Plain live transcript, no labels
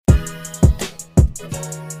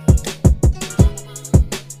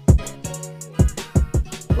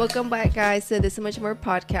Welcome back, guys, to This and Much More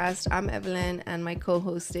podcast. I'm Evelyn, and my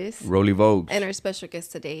co-host is Rolly Vogue. And our special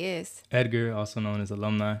guest today is Edgar, also known as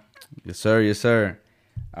Alumni. Yes, sir. Yes, sir.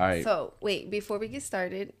 All right. So, wait, before we get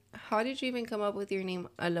started, how did you even come up with your name,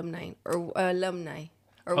 Alumni? Or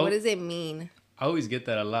what does it mean? I always get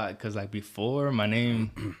that a lot because, like, before, my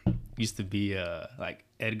name used to be, like,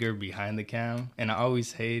 Edgar behind the cam. And I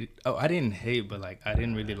always I didn't hate, but, like, I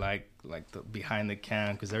didn't really like the behind the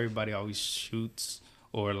cam because everybody always shoots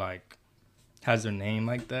or, like, has their name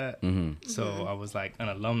like that. Mm-hmm. So I was, like, an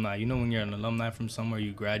alumni. You know when you're an alumni from somewhere,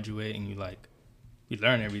 you graduate and you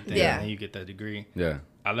learn everything. Yeah. And then you get that degree. Yeah.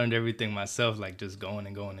 I learned everything myself, like just going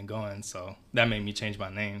and going and going. So that made me change my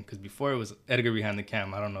name because before it was Edgar behind the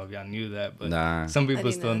cam. I don't know if y'all knew that, but some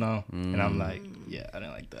people still know. And I'm like, yeah, I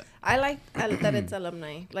didn't like that. I like that it's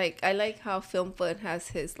Alumni. Like, I like how Filmfoot has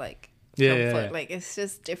his, like, Yeah. Like, it's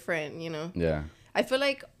just different, you know? Yeah. I feel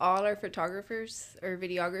like all our photographers or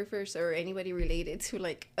videographers or anybody related to,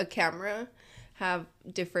 like, a camera have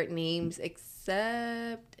different names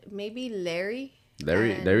except maybe Larry.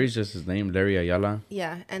 Larry's just his name, Larry Ayala.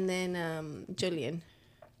 Yeah, and then Julian.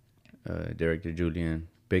 Director Julian.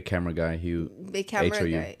 Big camera guy, Hugh. Big camera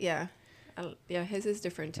HOU. guy, yeah. Yeah, his is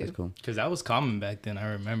different too. That's cool. Because that was common back then.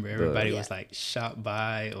 I remember everybody was like shot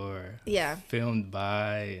by or filmed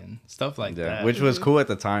by and stuff like that. Which was cool at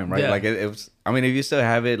the time, right? Yeah. Like it was, I mean, if you still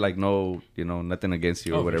have it, like no, nothing against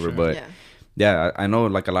you or whatever. Sure. But yeah, I know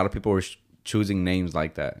like a lot of people were choosing names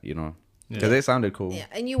like that, because they sounded cool. Yeah,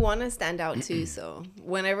 and you want to stand out too. So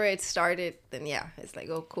whenever it started, then it's like,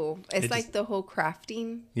 oh, cool. It's like the whole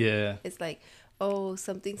crafting. Yeah. It's like, oh,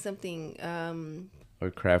 something. Or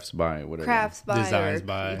crafts by, whatever. Crafts by. Designs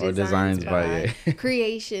by. Or designs by, yeah.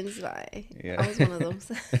 Creations by. Yeah. I was one of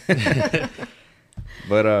those.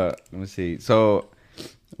 But let me see. So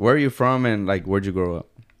where are you from and like where'd you grow up?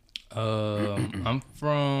 I'm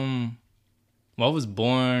from, I was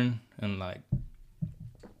born in like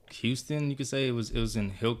Houston, you could say. It was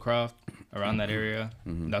in Hillcroft, around that area.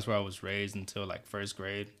 Mm-hmm. That's where I was raised until like first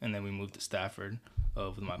grade, and then we moved to Stafford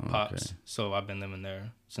with my pops. So I've been living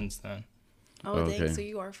there since then. Oh, dang, so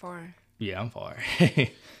you are far. Yeah, I'm far.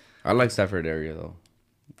 I like Stafford area though.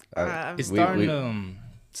 It's starting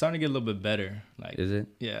to get a little bit better. Like, is it?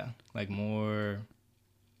 Yeah, like more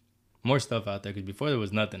stuff out there. Because before there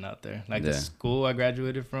was nothing out there. Like the school I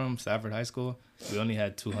graduated from, Stafford High School, we only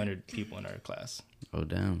had 200 people in our class. Oh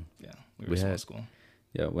damn. Yeah, we were a small school.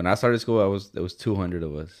 Yeah, when I started school, there was 200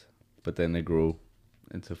 of us, but then it grew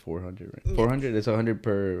into 400. Right? 400. It's 100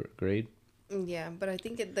 per grade. Yeah, but I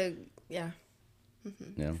think yeah.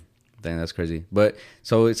 Yeah, dang, that's crazy. But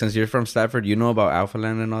so since you're from Stafford, you know about Alpha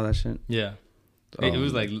Land and all that shit? Yeah, it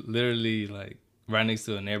was like literally like right next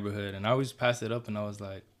to a neighborhood, and I always passed it up, and I was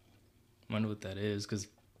like, I wonder what that is, because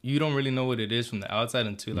you don't really know what it is from the outside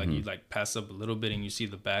until like you like pass up a little bit and you see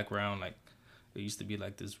the background. Like it used to be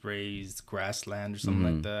like this raised grassland or something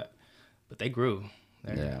like that, but they grew.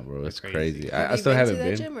 Yeah, bro, it's crazy. I Have still you haven't been.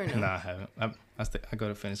 been. To that gym or no? No, I haven't. I go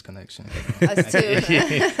to Fitness Connection. Us too.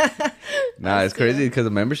 Nah, it's crazy because the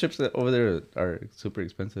memberships over there are super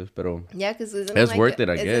expensive. But yeah, because it's worth it,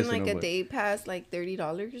 I guess. Isn't like a day pass like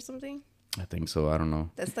 $30 or something? I think so. I don't know.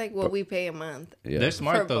 That's like what we pay a month. Yeah. They're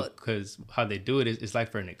smart though, because how they do it is it's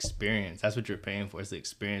like for an experience. That's what you're paying for. It's the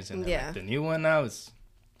experience. And like, the new one now is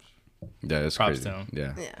it's props crazy. to them.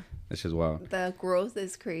 Yeah. It's just wild. The growth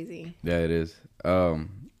is crazy. Yeah, it is.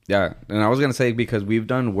 Yeah, and I was gonna say because we've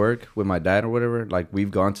done work with my dad or whatever. Like we've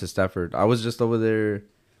gone to Stafford. I was just over there,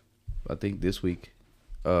 I think this week.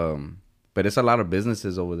 But it's a lot of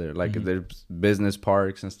businesses over there. Like there's business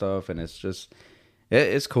parks and stuff, and it's just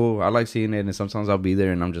it's cool. I like seeing it, and sometimes I'll be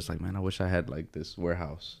there, and I'm just like, man, I wish I had like this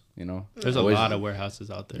warehouse. There's a lot of warehouses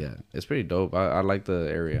out there. Yeah, it's pretty dope. I like the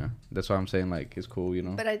area. That's why I'm saying like it's cool.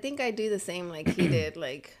 But I think I do the same like he did.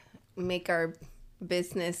 Like make our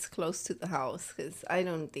business close to the house, because I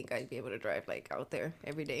don't think I'd be able to drive like out there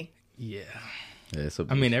every day. Yeah.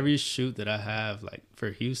 I mean, every shoot that I have like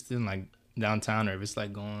for Houston, like downtown, or if it's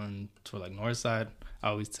like going to like north side, I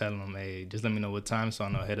always tell them, hey, just let me know what time so I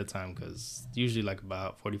know ahead of time, because usually like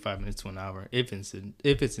about 45 minutes to an hour if it's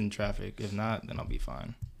in traffic. If not, then I'll be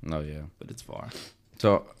fine. Oh yeah, but it's far.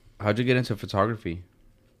 So how'd you get into photography?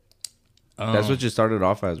 That's what you started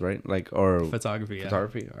off as, right? Like, or photography. Yeah.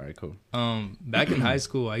 Photography. All right, cool. Back in high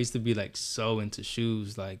school, I used to be like so into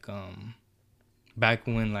shoes. Like, back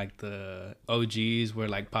when like the OGs were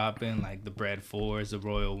like popping, like the Bread 4s, the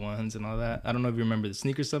Royal 1s, and all that. I don't know if you remember the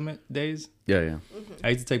Sneaker Summit days. Yeah. I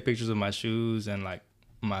used to take pictures of my shoes and like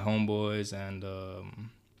my homeboys and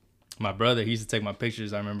my brother, he used to take my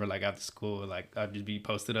pictures. I remember like after school, like I'd just be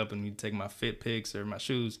posted up and he'd take my fit pics or my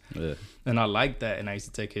shoes. Yeah. And I liked that, and I used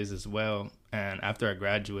to take his as well. And after I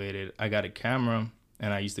graduated, I got a camera,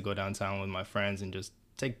 and I used to go downtown with my friends and just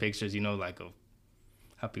take pictures, you know, like of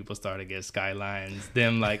how people start to get skylines,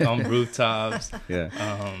 them like on rooftops,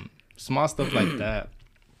 small stuff like that.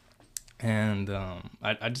 And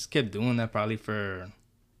I just kept doing that probably for,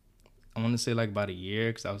 I want to say like about a year,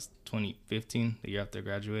 because I was 2015, the year after I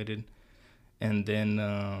graduated. And then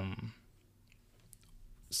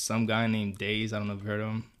some guy named Days, I don't know if you've heard of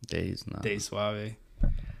him. Days, no. Days Suave.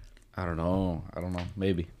 I don't know.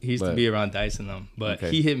 Maybe. He used to be around Dice and them. But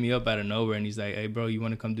he hit me up out of nowhere, and he's like, hey, bro, you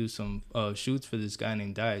want to come do some shoots for this guy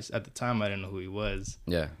named Dice? At the time, I didn't know who he was.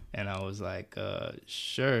 Yeah. And I was like,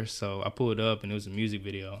 sure. So I pulled up, and it was a music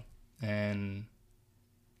video. And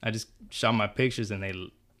I just shot my pictures, and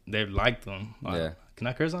they liked them. Yeah. Can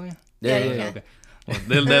I curse on you? Yeah. Okay. Well,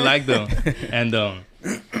 they liked them. And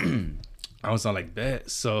I was on like, bet.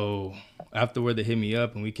 So afterward, they hit me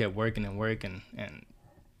up, and we kept working, and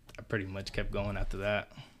I pretty much kept going after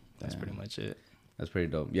that. That's pretty much it. That's pretty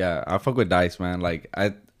dope. Yeah, I fuck with Dice, man. Like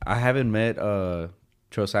I haven't met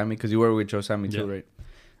Chosami, because you were with Chosami too,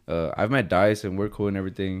 right? I've met Dice, and we're cool and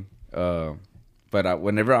everything. But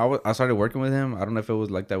whenever I started working with him, I don't know if it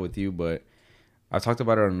was like that with you, but I talked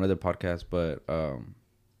about it on another podcast. But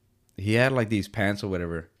he had like these pants or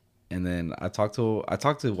whatever, and then I talked to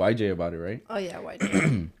YJ about it, right? Oh yeah,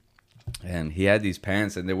 YJ. And he had these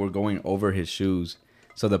pants, and they were going over his shoes.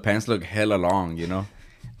 So the pants look hella long, you know?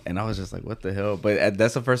 And I was just like, what the hell? But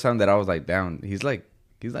that's the first time that I was like, damn, he's like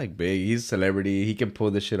big. He's a celebrity. He can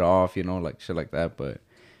pull this shit off, you know, like shit like that. But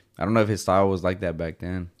I don't know if his style was like that back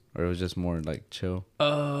then, or it was just more like chill.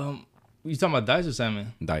 You talking about Dice or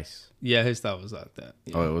Salmon? Dice. Yeah, his style was like that.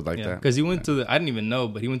 Yeah. Oh, it was like that? Because he went to I didn't even know,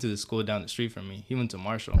 but he went to the school down the street from me. He went to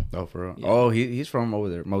Marshall. Oh, for real? Yeah. Oh, he's from over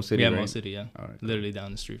there, Mo City, yeah, right? Mo City, yeah. All right. Literally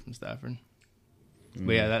down the street from Stafford. Mm.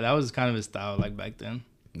 But yeah, that was kind of his style like back then.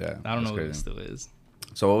 Yeah, I don't know if it still is.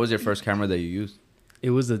 So what was your first camera that you used?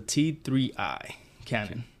 It was a T3i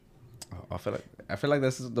Canon. Oh, I feel like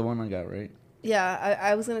this is the one I got, right? Yeah,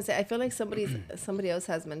 I was gonna say, I feel like somebody else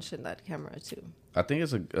has mentioned that camera too. I think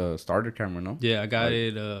it's a starter camera, no? Yeah, I got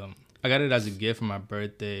it. I got it as a gift for my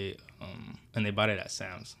birthday, and they bought it at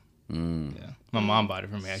Sam's. Yeah, my mom bought it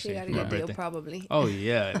for me actually for my birthday. Probably. Oh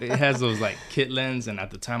yeah, it has those like kit lens, and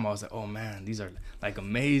at the time I was like, oh man, these are like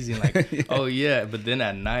amazing. Like, oh yeah, but then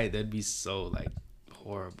at night they'd be so like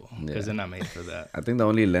horrible because they're not made for that. I think the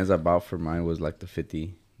only lens I bought for mine was like the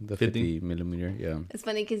 50 millimeter. Yeah. It's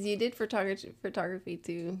funny because you did photography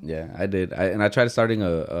too. Yeah, I did. I tried starting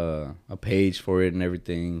a page for it and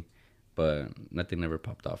everything, but nothing ever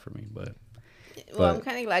popped off for me. But I'm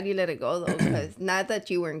kind of glad you let it go though, because not that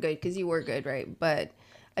you weren't good, because you were good, right? But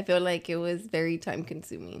I feel like it was very time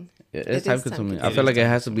consuming. Yeah, it's time consuming. I feel like it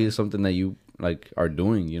has to be something that you like are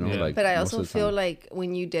doing, you know. Yeah. Like, but I also feel like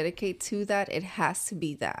when you dedicate to that, it has to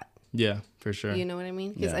be that. Yeah, for sure. You know what I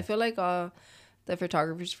mean? Because I feel like the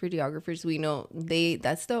photographers, videographers, we know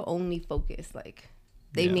that's the only focus. Like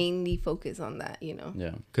they mainly focus on that, you know.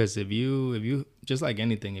 Yeah. Because if you just like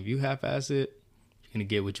anything, if you half-ass it, you're gonna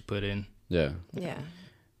get what you put in. Yeah. Yeah.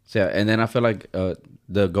 So, yeah, and then I feel like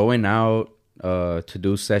the going out to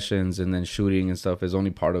do sessions and then shooting and stuff is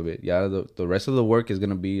only part of it. Yeah, the rest of the work is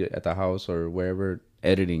gonna be at the house or wherever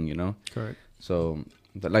editing, you know. Correct. So,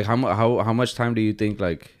 like, how much time do you think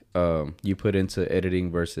like you put into editing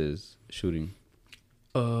versus shooting?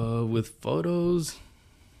 With photos,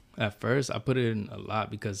 at first I put it in a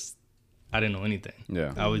lot because I didn't know anything.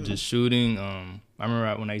 Yeah. I was just shooting. I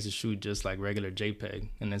remember when I used to shoot just like regular JPEG,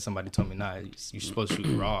 and then somebody told me, nah, you're supposed to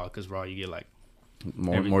shoot RAW, because RAW you get like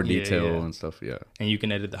more detail and stuff. Yeah. And you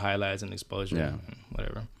can edit the highlights and exposure and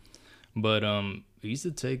whatever. But it used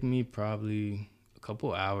to take me probably a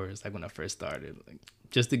couple hours, like when I first started, like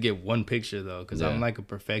just to get one picture though, because I'm like a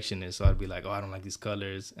perfectionist. So I'd be like, oh, I don't like these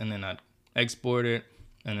colors, and then I'd export it,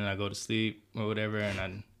 and then I go to sleep or whatever, and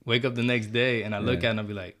I'd wake up the next day and I look at it and I'd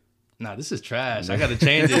be like, nah, this is trash. I got to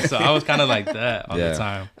change it. So I was kind of like that all the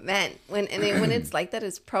time. Man, when it's like that,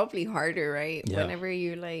 it's probably harder, right? Yeah. Whenever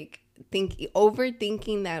you're like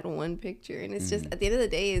overthinking that one picture, and it's just at the end of the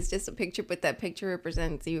day, it's just a picture, but that picture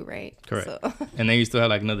represents you, right? Correct. So. And then you still have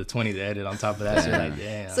like another 20 to edit on top of that. So you're like,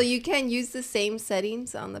 damn. So you can use the same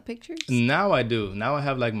settings on the pictures? Now I do. Now I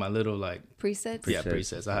have like my little like presets. Yeah,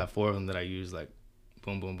 presets. I have 4 of them that I use, like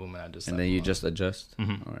boom, boom, boom, and I just. And then you just adjust.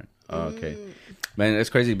 Mm-hmm. All right. Oh, okay. Man, it's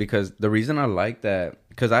crazy because the reason I like that,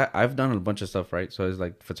 because I've done a bunch of stuff, right? So it's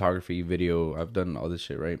like photography, video, I've done all this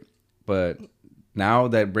shit, right? But now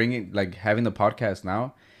that having the podcast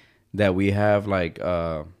now, that we have like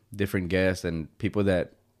different guests and people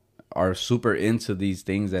that are super into these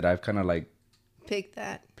things that I've kind of like picked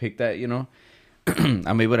that, you know.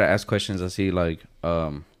 I'm able to ask questions. I see like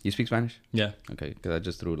you speak Spanish? Yeah. Okay, because I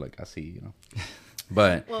just threw like I see, you know.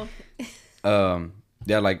 But well,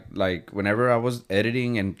 yeah, like whenever I was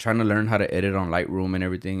editing and trying to learn how to edit on Lightroom and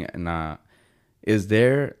everything, and is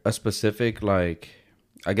there a specific like,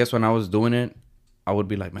 I guess when I was doing it, I would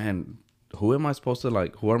be like, man, who am I supposed to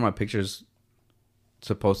like? Who are my pictures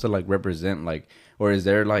supposed to like represent? Like, or is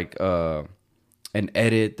there like an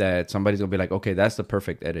edit that somebody's gonna be like, okay, that's the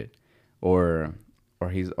perfect edit, or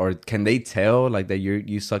can they tell like that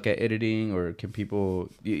you suck at editing, or can people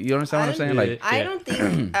you understand what I'm saying? Like, I don't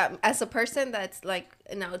think as a person that's like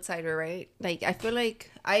an outsider, right? Like I feel like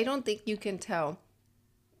I don't think you can tell,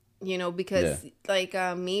 you know, because like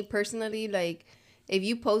me personally, like if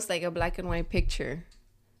you post like a black and white picture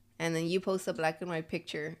and then you post a black and white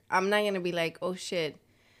picture, I'm not gonna be like, oh shit,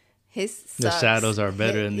 his sucks. The shadows are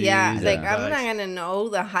better in these. Yeah, like I'm not gonna know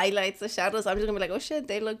the highlights, the shadows. I'm just gonna be like, oh shit,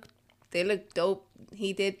 they look dope.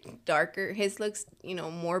 He did darker. His looks, you know,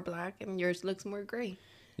 more black, and yours looks more gray.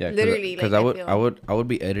 yeah, literally, because like, I would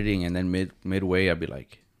be editing, and then midway I'd be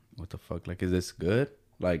like, what the fuck? Like, is this good?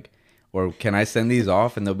 Like, or can I send these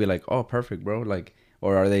off and they'll be like, oh, perfect, bro. Like,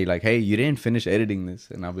 or are they like, hey, you didn't finish editing this,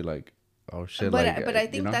 and I'll be like, oh shit. But like, but I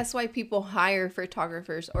think you know? that's why people hire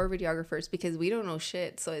photographers or videographers, because we don't know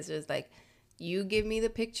shit. So it's just like, you give me the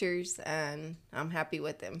pictures and I'm happy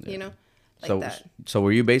with them. You know. Like so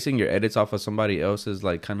were you basing your edits off of somebody else's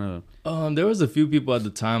like kind of? There was a few people at the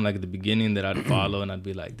time, like at the beginning, that I'd follow and I'd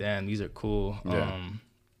be like, damn, these are cool. Yeah.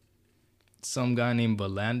 Some guy named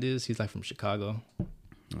Volandis, he's like from Chicago.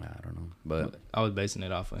 I don't know, but I was basing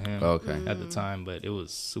it off of him. Okay. At the time, but it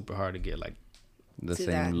was super hard to get like the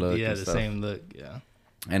same look. Yeah, and the stuff. same look. Yeah.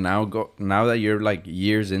 And now that you're like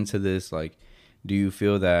years into this, like, do you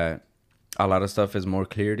feel that a lot of stuff is more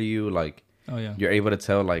clear to you? Like, oh yeah, you're able to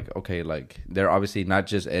tell like, okay, like they're obviously not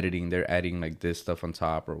just editing, they're adding like this stuff on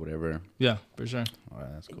top or whatever. Yeah, for sure. Oh,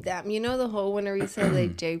 that's cool. you know, the whole whenever you say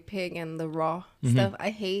like JPEG and the raw stuff, I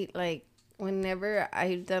hate like whenever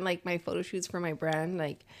I've done like my photo shoots for my brand,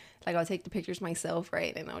 like I'll take the pictures myself,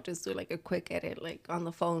 right, and I'll just do like a quick edit like on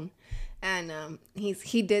the phone. And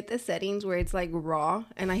he did the settings where it's like raw,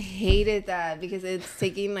 and I hated that because it's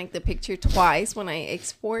taking like the picture twice when I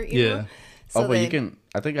export, you know? So but you can,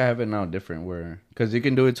 I think I have it now different where, because you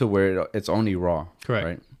can do it to where it's only raw. Correct.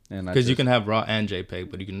 Right? Because you can have raw and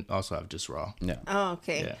JPEG, but you can also have just raw. Yeah. Oh,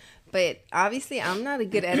 okay. Yeah. But obviously I'm not a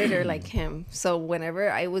good editor like him. So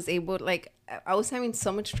whenever I was able, like, I was having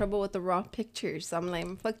so much trouble with the raw pictures. So I'm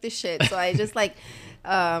like, fuck this shit. So I just like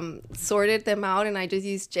sorted them out, and I just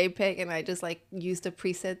used JPEG, and I just like used a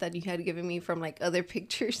preset that you had given me from like other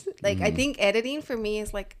pictures. Like, I think editing for me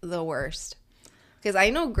is like the worst. Because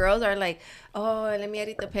I know girls are like, oh, let me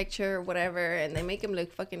edit the picture or whatever, and they make them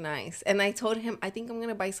look fucking nice. And I told him, I think I'm going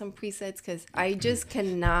to buy some presets because I just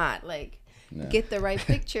cannot, like, get the right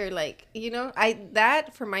picture. Like, you know,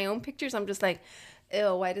 for my own pictures, I'm just like,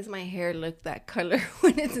 ew, why does my hair look that color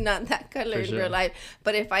when it's not that color in real life?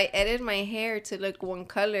 But if I edit my hair to look one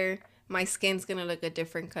color, my skin's going to look a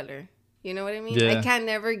different color. You know what I mean? Yeah. I can't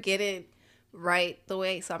never get it right the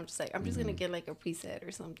way, so I'm just like, I'm just gonna get like a preset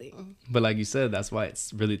or something. But like you said, that's why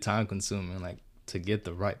it's really time consuming, like to get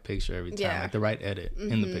the right picture every time, like the right edit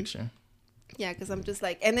in the picture. Yeah, because I'm just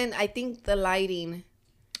like, and then I think the lighting.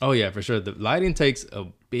 Oh yeah, for sure. The lighting takes a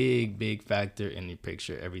big factor in your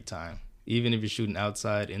picture every time. Even if you're shooting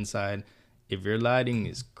outside, inside, if your lighting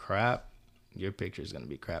is crap, your picture is gonna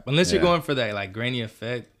be crap. Unless you're going for that like grainy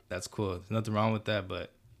effect, that's cool. There's nothing wrong with that,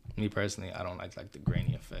 but me personally, I don't like the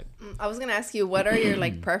grainy effect. I was gonna ask you, what are your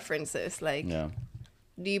like preferences? Like,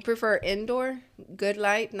 do you prefer indoor, good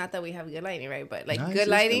light? Not that we have good lighting, right? But like good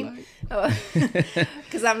lighting,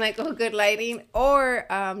 because I'm like, oh, good lighting. Or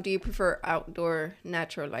do you prefer outdoor,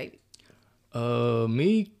 natural light?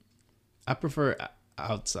 Me, I prefer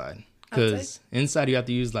outside, because inside you have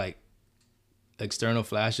to use like external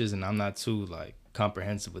flashes, and I'm not too like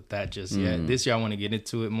comprehensive with that just yet. This year I want to get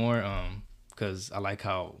into it more. Because I like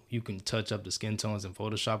how you can touch up the skin tones in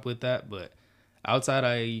Photoshop with that. But outside,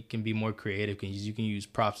 I can be more creative. You can use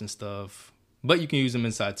props and stuff. But you can use them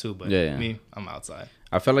inside too. But me, I'm outside.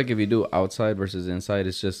 I feel like if you do outside versus inside,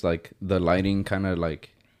 it's just like the lighting kind of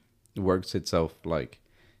like works itself. Like,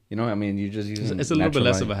 you know, I mean, you just use it's a little bit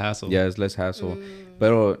less of a hassle. Yeah, it's less hassle.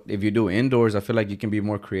 But if you do indoors, I feel like you can be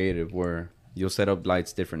more creative where you'll set up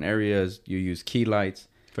lights, different areas. You use key lights.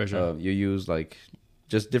 For sure. You use like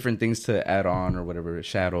just different things to add on or whatever,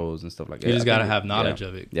 shadows and stuff like that. You just got to have knowledge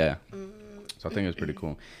of it. Yeah. So I think it's pretty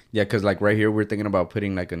cool. Yeah, because like right here, we're thinking about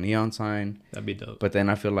putting like a neon sign. That'd be dope. But then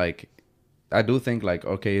I feel like, I do think like,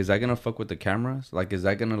 okay, is that going to fuck with the cameras? Like, is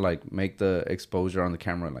that going to like make the exposure on the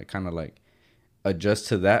camera like kind of like adjust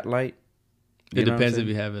to that light? It depends if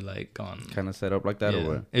you have it like on... kind of set up like that or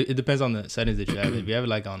what? It depends on the settings that you have. If you have it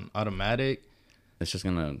like on automatic... It's just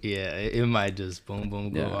going to... Yeah, it might just boom,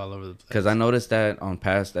 boom, go all over the place. Because I noticed that on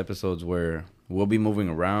past episodes where we'll be moving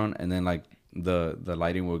around and then like the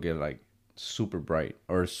lighting will get like super bright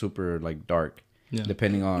or super like dark,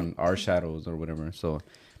 depending on our shadows or whatever. So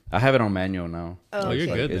I have it on manual now. Oh, you're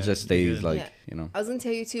good. It just stays like, you know. I was gonna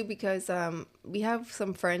tell you too because we have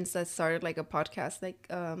some friends that started like a podcast, like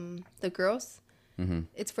the girls. Mm-hmm.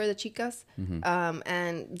 It's for the chicas. Mm-hmm.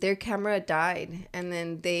 And their camera died, and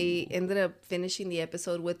then they ended up finishing the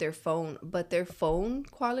episode with their phone, but their phone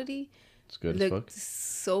quality looked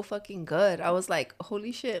so fucking good. I was like,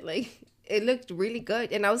 holy shit, like it looked really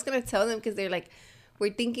good. And I was gonna tell them because they're like,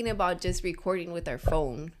 we're thinking about just recording with our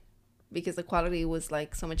phone because the quality was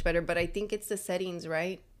like so much better. But I think it's the settings,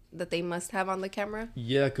 right, that they must have on the camera.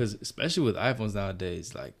 Yeah, because especially with iPhones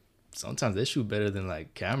nowadays, like sometimes they shoot better than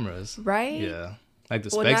like cameras, right? Yeah, like the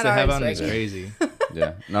specs they have on is crazy.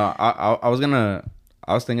 Yeah, no, I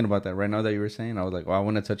was thinking about that right now that you were saying. I was like, well, I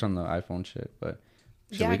want to touch on the iPhone shit, but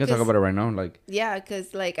we can talk about it right now. Like, yeah,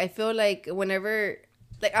 because like I feel like whenever,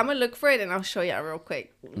 like I'm gonna look for it and I'll show you real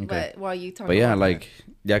quick. Okay. But while you talk, yeah, like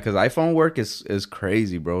because iPhone work is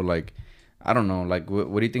crazy, bro. Like, I don't know, like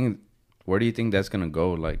what do you think? Where do you think that's gonna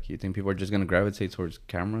go? Like, you think people are just gonna gravitate towards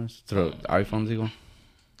cameras, to iPhones, Eagle?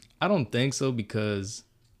 I don't think so, because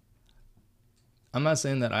I'm not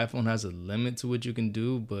saying that iPhone has a limit to what you can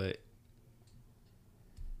do, but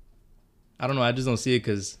I don't know. I just don't see it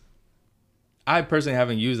because I personally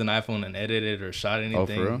haven't used an iPhone and edited or shot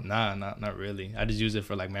anything. Oh, for real? Nah, not really. I just use it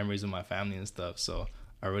for like memories of my family and stuff. So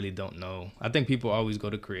I really don't know. I think people always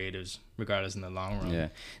go to creatives regardless in the long run. Yeah.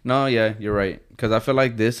 No, yeah, you're right. Because I feel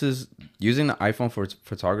like this is using the iPhone for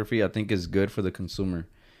photography, I think is good for the consumer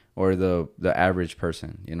or the average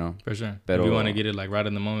person, you know? For sure. But if you want to get it like right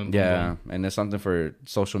in the moment. Yeah. Boom. And it's something for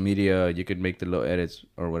social media. You could make the little edits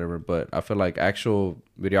or whatever. But I feel like actual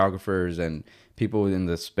videographers and people in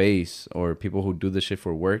the space or people who do this shit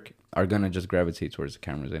for work are going to just gravitate towards the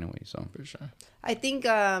cameras anyway. So for sure. I think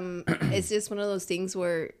it's just one of those things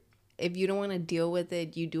where if you don't want to deal with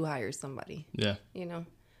it, you do hire somebody. Yeah. You know?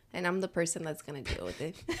 And I'm the person that's going to deal with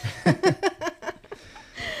it.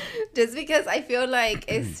 Just because I feel like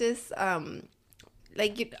it's just,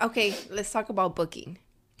 okay, let's talk about booking,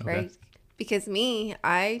 right? Because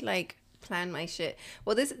I, like, plan my shit.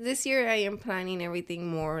 Well, this year I am planning everything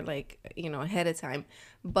more, like, you know, ahead of time.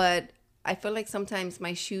 But I feel like sometimes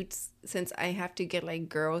my shoots, since I have to get, like,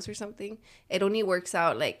 girls or something, it only works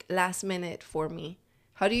out, like, last minute for me.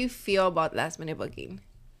 How do you feel about last minute booking?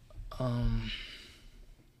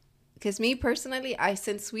 Because me personally,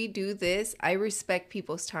 since we do this, I respect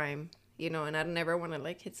people's time, you know, and I never want to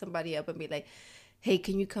like hit somebody up and be like, hey,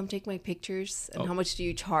 can you come take my pictures? And how much do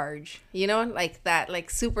you charge? You know, like that, like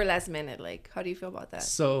super last minute. Like, how do you feel about that?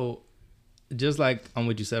 So just like on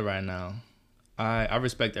what you said right now, I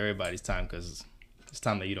respect everybody's time because it's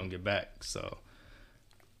time that you don't get back. So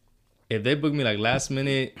if they book me like last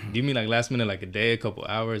minute, do you mean like last minute, like a day, a couple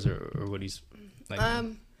hours, or what do you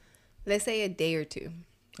like? Let's say a day or two.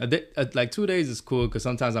 Like 2 days is cool because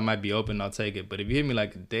sometimes I might be open, I'll take it. But if you hit me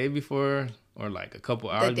like a day before or like a couple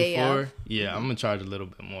hours before, I'm gonna charge a little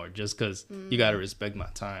bit more just because you gotta respect my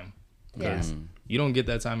time. Because you don't get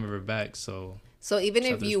that time ever back. So even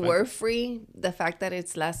if you were free, the fact that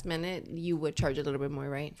it's last minute, you would charge a little bit more,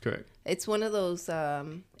 right? Correct. It's one of those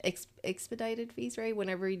expedited fees, right?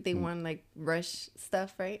 Whenever they want like rush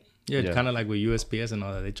stuff, right? Yeah. Kind of like with USPS and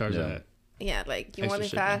all that, they charge that. Yeah, like you want it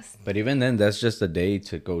fast. But even then, that's just a day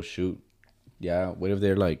to go shoot. Yeah. What if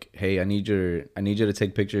they're like, hey, I need you to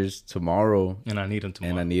take pictures tomorrow, and I need them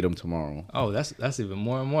tomorrow. Oh, that's even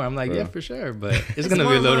more and more. I'm like, yeah, for sure, but it's gonna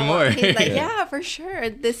be a little more. He's like, yeah, for sure.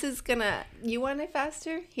 This is gonna. You want it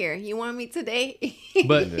faster? Here, you want me today?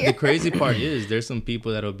 But the crazy part is, there's some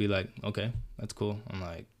people that'll be like, okay, that's cool. I'm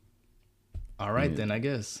like, all right, then I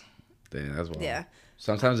guess. Damn, that's wild. Yeah.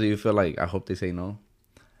 Sometimes you feel like, I hope they say no.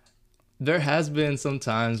 There has been some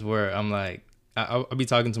times where I'm like, I'll be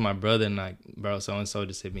talking to my brother and like, bro, so-and-so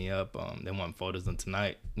just hit me up. They want photos done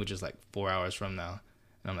tonight, which is like 4 hours from now.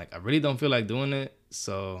 And I'm like, I really don't feel like doing it.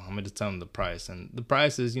 So I'm going to just tell them the price. And the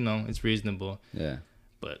price is, you know, it's reasonable. Yeah.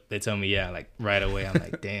 But they tell me, yeah, like right away. I'm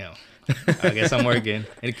like, damn, I guess I'm working.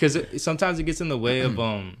 And because sometimes it gets in the way of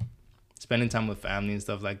spending time with family and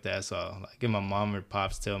stuff like that. So like if my mom or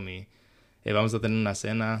pops tell me, if vamos a tener una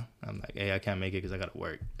cena, I'm like, hey, I can't make it because I gotta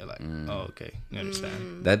work. They're like, oh, okay, you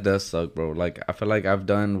understand. That does suck, bro. Like, I feel like I've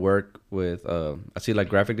done work with I see like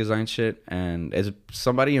graphic design shit, and it's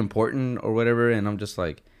somebody important or whatever, and I'm just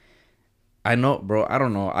like, I know, bro, I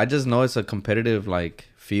don't know, I just know it's a competitive like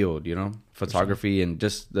field, you know, photography and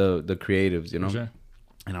just the creatives, you know. Sure.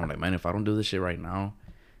 And I'm like, man, if I don't do this shit right now,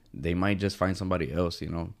 they might just find somebody else, you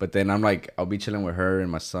know. But then I'm like, I'll be chilling with her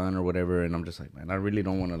and my son or whatever, and I'm just like, man, I really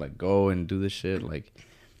don't want to like go and do this shit, like.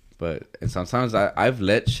 But and sometimes I've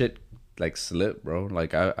let shit like slip, bro.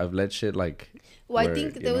 Like I've let shit like. Well, where, I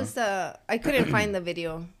think there was I couldn't find the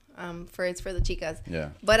video for the chicas. Yeah.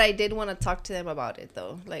 But I did want to talk to them about it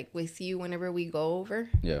though, like with you whenever we go over.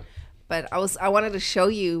 Yeah. But I wanted to show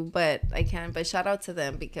you, but I can't. But shout out to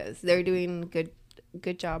them because they're doing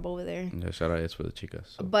good job over there. Yeah, shout out is for the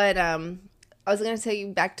chicas. So. But I was gonna tell you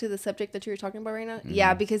back to the subject that you were talking about right now.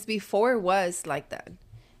 Yeah, because before it was like that.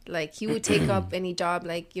 Like he would take up any job,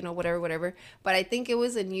 like, you know, whatever. But I think it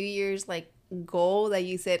was a New Year's like goal that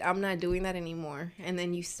you said, I'm not doing that anymore, and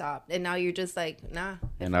then you stopped, and now you're just like, nah.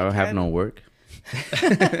 And I have no work.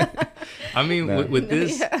 I mean, with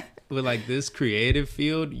this, with like this creative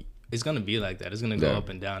field, it's gonna be like that. It's gonna go up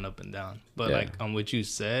and down, up and down. But like on what you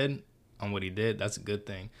said, on what he did, that's a good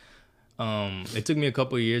thing. It took me a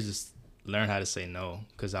couple of years to learn how to say no,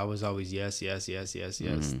 because I was always yes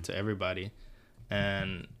to everybody.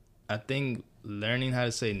 And I think learning how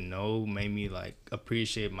to say no made me like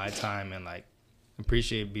appreciate my time and like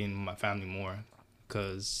appreciate being with my family more.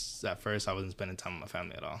 Because at first I wasn't spending time with my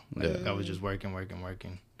family at all. Like I was just working.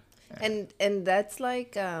 And that's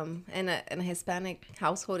like in a Hispanic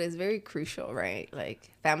household is very crucial, right?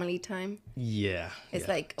 Like family time. Yeah. It's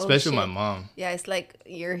like especially my mom. Yeah, it's like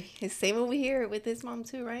it's same over here with his mom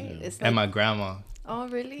too, right? Yeah. It's like, and my grandma. Oh,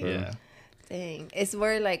 really? Yeah. Dang. It's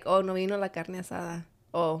where like, oh, no vino la carne asada.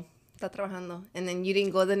 Oh, está trabajando. And then you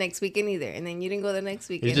didn't go the next weekend either. And then you didn't go the next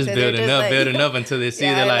weekend. You're just building up until they see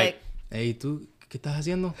they're like, hey, tú, ¿qué estás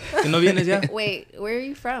haciendo? ¿Que no vienes ya? Wait, where are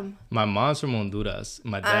you from? My mom's from Honduras.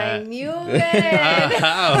 My dad. I knew it.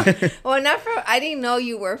 How? Well, I didn't know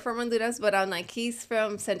you were from Honduras, but I'm like, he's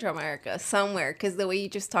from Central America somewhere because the way you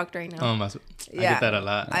just talked right now. I get that a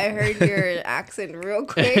lot. I heard your accent real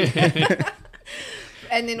quick.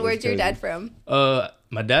 And then where's your dad from?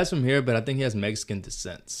 My dad's from here, but I think he has Mexican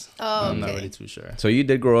descent. Oh, I'm not really too sure. So you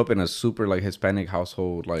did grow up in a super like Hispanic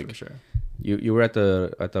household, like for sure. You were at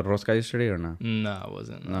the Rosca yesterday or not? No, I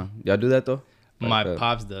wasn't. No, y'all do that though. My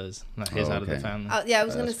pops does, not his side of the family. Yeah, I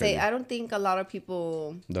was gonna say I don't think a lot of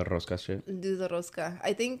people the Rosca shit do the Rosca.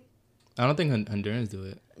 I don't think Hondurans do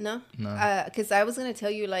it. No. Because I was gonna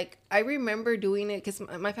tell you, like, I remember doing it because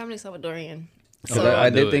my family's Salvadorian. So I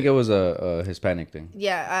did think it was a Hispanic thing.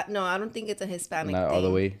 Yeah, no, I don't think it's a Hispanic thing. Not all the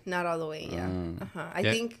way? Not all the way, yeah. I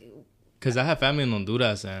think... Because I have family in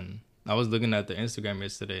Honduras, and I was looking at their Instagram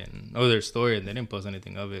yesterday, and their story, and they didn't post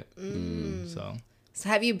anything of it. So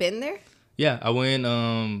have you been there? Yeah, I went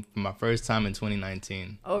for my first time in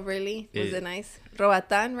 2019. Oh, really? Was it nice?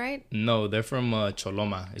 Roatan, right? No, they're from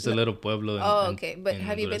Choloma. It's a little pueblo. Okay. But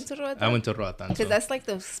have you been to Roatan? I went to Roatan. Because that's like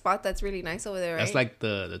the spot that's really nice over there, right? That's like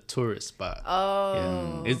the tourist spot.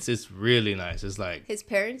 Oh. Yeah. It's really nice. It's like... His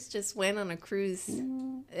parents just went on a cruise,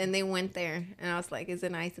 and they went there. And I was like, is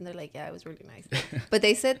it nice? And they're like, yeah, it was really nice. But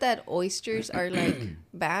they said that oysters are like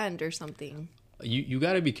banned or something. You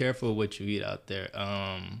got to be careful what you eat out there.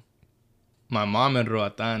 My mom in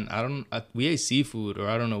Roatan, we ate seafood, or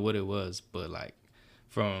I don't know what it was, but like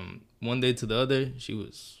from one day to the other, she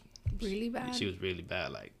was really bad. She was really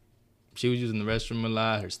bad. Like she was using the restroom a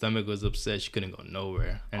lot. Her stomach was upset. She couldn't go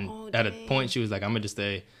nowhere. And at a point, she was like, "I'm gonna just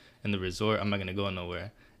stay in the resort. I'm not gonna go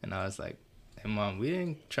nowhere." And I was like, "Hey, Mom, we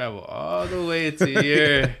didn't travel all the way to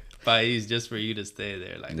your país just for you to stay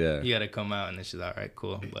there. Like, you gotta come out." And then she's like, "All right,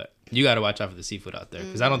 cool, but." You got to watch out for the seafoad out there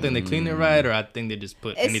because I don't think they clean it right, or I think they just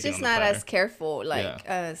put anything on the It's just not platter. as careful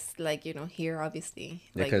as like, you know, here, obviously.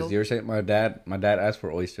 Because you were saying my dad asked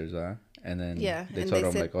for oysters, and then they told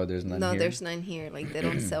him, like, oh, there's none here. No, there's none here. Like, they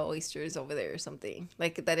don't sell oysters over there or something.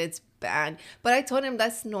 Like, that it's bad. But I told him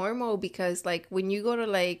that's normal because, like, when you go to,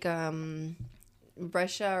 like,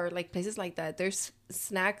 Russia or, like, places like that, there's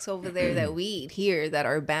snacks over there that we eat here that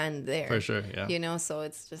are banned there. For sure, yeah. You know, so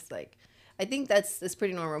it's just, like... I think that's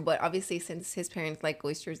pretty normal, but obviously since his parents like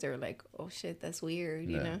oysters, they were like, "Oh shit, that's weird,"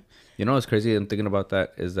 you know. You know what's crazy? I'm thinking about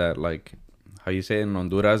that is that like how you say in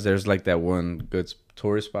Honduras, there's like that one good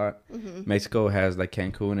tourist spot. Mexico has like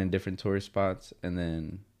Cancun and different tourist spots, and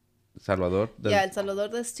then Salvador. El Salvador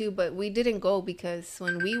does too, but we didn't go because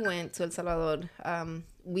when we went to El Salvador,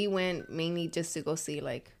 we went mainly just to go see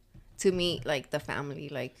to meet like the family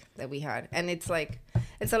like that we had, and it's like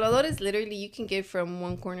El Salvador is literally, you can get from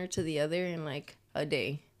one corner to the other in like a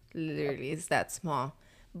day. Literally, it's that small.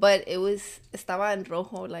 But estaba en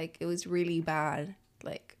rojo, like it was really bad.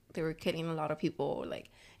 Like they were killing a lot of people, like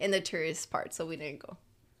in the tourist part, so we didn't go.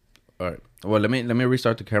 All right. Well, let me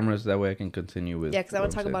restart the cameras. That way I can continue with. Yeah, because I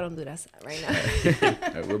want to talk about Honduras right now.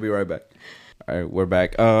 All right, we'll be right back. All right, we're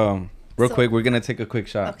back. Real quick, we're gonna take a quick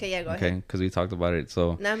shot. Okay, yeah, go ahead. Okay, because we talked about it.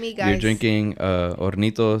 So Not me, guys. you're drinking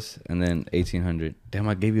Hornitos and then 1800. Damn,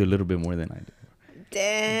 I gave you a little bit more than I did.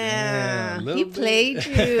 Damn, Yeah, he played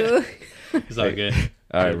you. It's all good.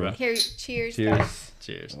 All right, bro. Here, cheers, Cheers. guys.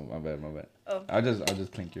 Cheers. Oh, my bad. Oh. I'll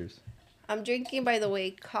just clink yours. I'm drinking, by the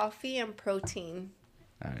way, coffee and protein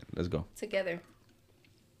All right, let's go. together.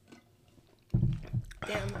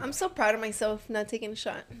 Damn, I'm so proud of myself not taking a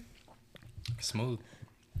shot. Smooth.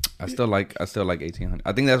 I still like 1800.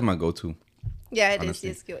 I think that's my go-to. Yeah, it Honestly.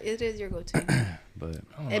 is. It is your go-to.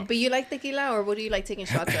 But But you like tequila, or what do you like taking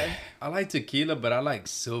shots of? I like tequila, but I like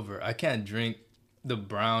silver. I can't drink the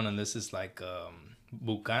brown unless it's like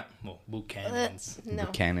Buchanan's No.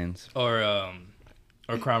 cannons. or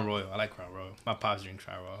Crown Royal. I like Crown Royal. My pops drink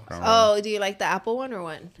Crown Royal. Oh, do you like the apple one or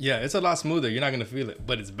what? Yeah, it's a lot smoother. You're not gonna feel it,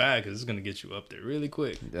 but it's bad because it's gonna get you up there really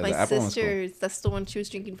quick. Yeah, My the apple one's cool. sister, that's the one she was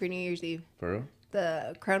drinking for New Year's Eve. For real?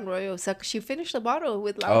 The Crown Royal. So she finished the bottle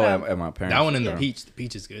with Oh, Laura. at my parents. That one and Yeah. the peach. The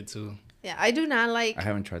peach is good too. Yeah, I do not like. I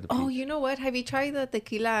haven't tried the. Oh, peach. you know what? Have you tried the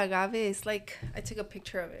tequila agave? It's like, I took a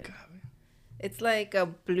picture of it. It's like a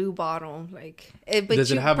blue bottle, like. But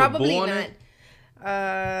Does it you have a probably bull on not. it?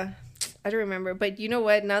 I don't remember, but you know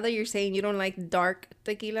what? Now that you're saying you don't like dark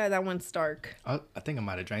tequila, that one's dark. I think I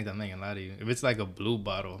might have drank that. I'm not gonna lie to you. If it's like a blue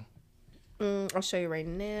bottle, I'll show you right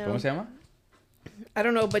now. ¿Cómo se llama? I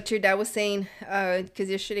don't know, but your dad was saying, because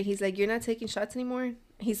yesterday he's like, you're not taking shots anymore.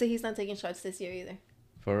 He said he's not taking shots this year either.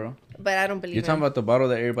 For real? But I don't believe You're him. talking about the bottle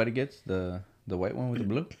that everybody gets, the white one with the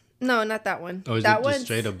blue? No, not that one. or is that it one's just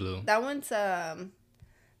straight up blue? That one's the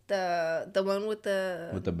one with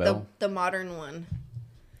the bell? the modern one.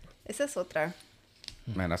 Esa es otra.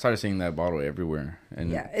 Man, I started seeing that bottle everywhere, and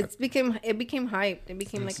Yeah, it became hyped. It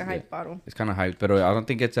became like a hype bottle. it's kind of hyped, but I don't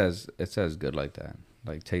think it's as good like that,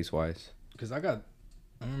 like taste wise. Because I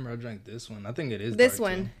remember I drank this one. I think it is This dark,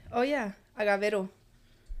 one. too. Oh yeah, agavero.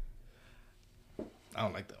 I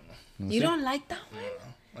don't like that one. You don't like that one?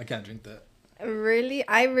 I can't drink that. Really?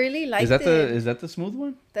 I really liked it. Is that the smooth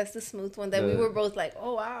one? That's the smooth one that we were both like,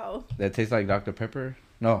 oh wow. That tastes like Dr. Pepper?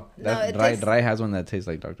 No, No, that it dry tastes- dry has one that tastes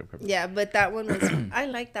like Dr. Pepper. Yeah, but that one was. I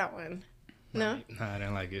like that one. No, Nah, I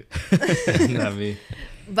didn't like it. Not me.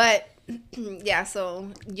 but yeah.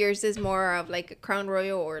 So yours is more of like a Crown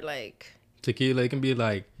Royal or like. Tequila, it can be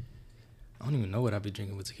like, I don't even know what I'd be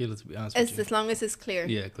drinking with tequila, to be honest with you. As long as it's clear.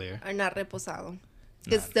 Yeah, clear. Or not reposado.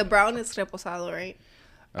 Because the brown is reposado, right?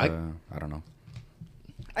 I don't know.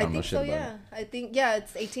 I don't know think shit so, about yeah. I think, yeah,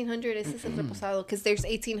 it's 1800. It's just reposado. Because there's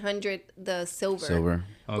 1800, the silver. Silver.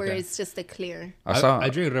 Where Okay. it's just the clear. I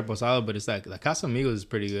drink reposado, but it's like the Casamigos is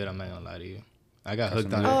pretty good. I'm not gonna lie to you. I got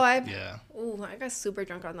hooked on it. Oh, Yeah, Ooh, I got super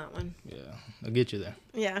drunk on that one. yeah. I'll get you there.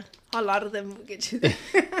 Yeah. A lot of them will get you there.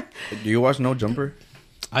 Do you watch No Jumper?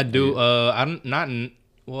 I do. I'm not.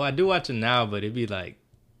 Well, I do watch it now, but it'd be like,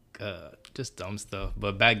 just dumb stuff.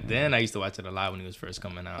 But back then, I used to watch it a lot when he was first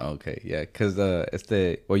coming out. Okay, yeah, cause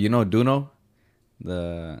you know Duno,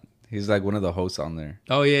 he's like one of the hosts on there.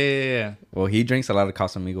 Oh yeah. Well, he drinks a lot of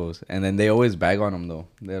Casamigos, and then they always bag on him though.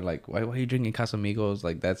 They're like, "Why are you drinking Casamigos?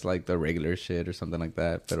 Like that's like the regular shit or something like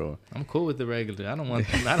that." Pero, I'm cool with the regular. I don't want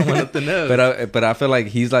nothing else. but I feel like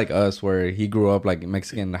he's like us, where he grew up like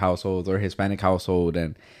Mexican household or Hispanic household,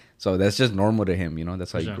 and so that's just normal to him. You know,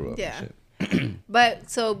 that's how he Sure. grew up. Yeah. And shit. But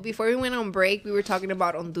so before we went on break, we were talking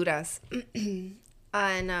about Honduras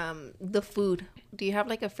and the food. Do you have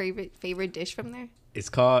like a favorite dish from there? It's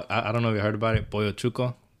called. I don't know if you heard about it. Pollo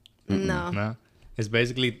chuco. No. No. It's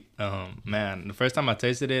basically, man. The first time I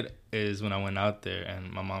tasted it is when I went out there,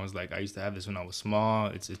 and my mom was like, "I used to have this when I was small.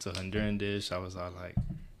 It's a Honduran dish." I was all like,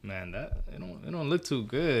 "Man, that it don't look too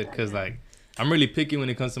good," because like I'm really picky when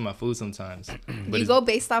it comes to my food sometimes. But You go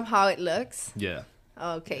based off how it looks? yeah.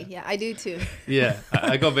 Oh, okay. Yeah, I do too. Yeah,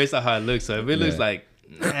 I go based on how it looks. So if it looks Yeah. like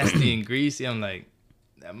nasty and greasy, I'm like,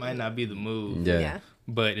 that might not be the move. Yeah.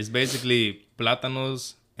 But it's basically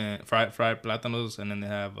plátanos and fried plátanos, and then they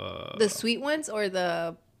have The sweet ones or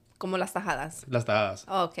the como las tajadas? las tajadas,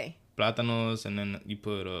 Oh, okay. plátanos, and then you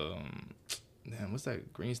put damn, what's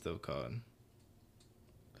that green stuff called?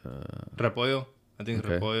 Repollo. I think it's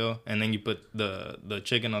Okay. repollo, and then you put the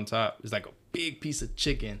chicken on top. It's like a big piece of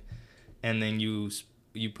chicken, and then you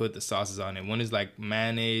put the sauces on it. One is like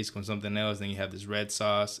mayonnaise with something else. Then you have this red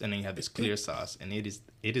sauce, and then you have this clear sauce, and it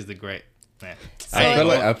is the great. So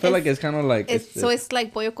I feel like it's kind of like it's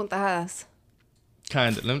like pollo con tajadas.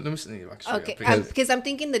 Kind of. Let me see. Okay, because I'm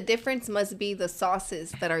thinking the difference must be the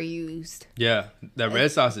sauces that are used. Yeah, the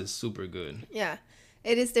red sauce is super good. Yeah,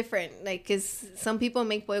 it is different. Like, because some people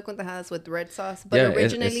make pollo con tajadas with red sauce, but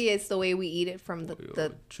originally it's the way we eat it from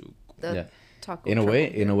the taco. In a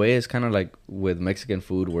way, it's kind of like with Mexican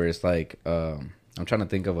food, where it's like I'm trying to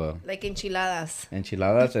think of like enchiladas,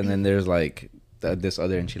 and then there's like this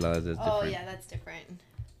other enchiladas that's different. Oh yeah, that's different.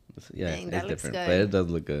 Yeah, Dang, it's different, good. but it does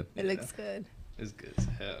look good. It looks good. It's good as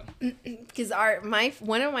hell. Because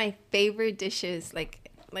one of my favorite dishes, like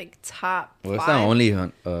top. Well, it's the only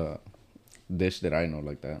dish that I know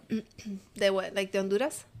like that. The what? Like the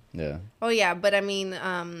Honduras? Yeah. Oh yeah, but I mean,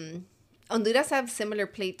 Honduras have similar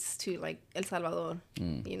plates to like El Salvador.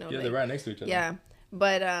 You know. Yeah, like, they're right next to each other. Yeah.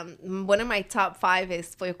 But one of my top 5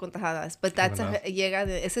 is pollo con tajadas. But that's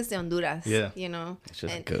ese es de Honduras. Yeah. You know. It's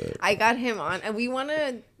just and good. I got him on, and we want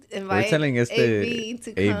to invite We're telling AB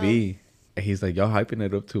to come. AB. He's like, y'all hyping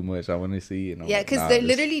it up too much. I want to see. And I'm yeah, because like, they're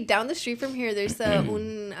literally down the street from here. There's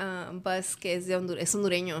un bus que es de Honduras. Es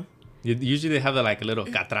hondureño. Usually they have a little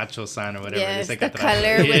catracho sign or whatever. Yes, the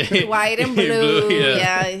color with white and blue.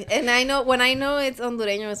 yeah. And I know it's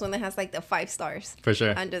hondureño is when it has like the 5 stars. For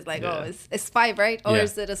sure. I'm just like, it's 5, right? Or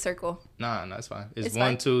is it a circle? No, it's fine. It's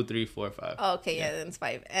 1, 5? 2, 3, 4, 5. Oh, okay, yeah, then it's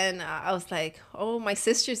 5. And I was like, oh, my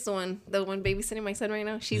sister's the one babysitting my son right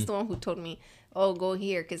now. She's the one who told me, oh, go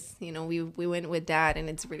here, because you know we went with Dad and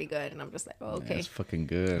it's really good. And I'm just like, oh, okay, it's fucking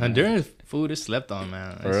good. Honduran food is slept on,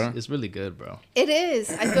 man. It's really good, bro. It is.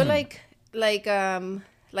 I feel like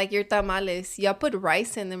your tamales, y'all put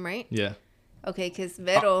rice in them, right? Yeah. Okay, because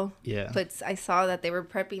Vero puts. I saw that they were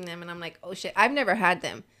prepping them, and I'm like, oh shit, I've never had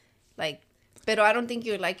them, like, pero I don't think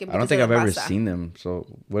you would like it. I don't think I've ever seen them. So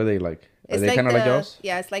what are they like? Are they like kind of like yours?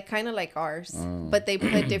 Yeah, it's like kind of like ours, but they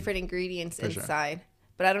put different ingredients inside. Sure.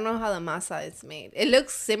 But I don't know how the masa is made. It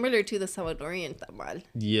looks similar to the Salvadorian tamal.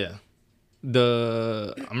 Yeah.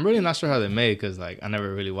 I'm really not sure how they make, because like I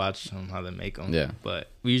never really watched how they make them. Yeah.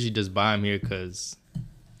 But we usually just buy them here because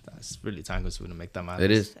that's really time consuming to make tamales.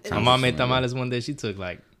 It is. My mom made tamales one day. She took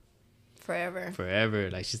like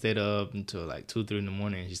forever. Like she stayed up until like 2, 3 in the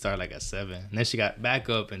morning. She started like at 7, and then she got back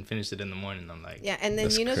up and finished it in the morning. I'm like, yeah. And then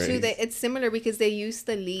too, it's similar because they use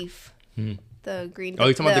the leaf. The green. Oh,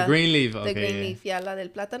 you're talking about the green leaf. Okay, the green leaf, la del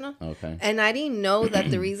plátano. Okay. And I didn't know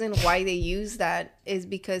that the reason why they use that is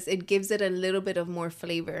because it gives it a little bit of more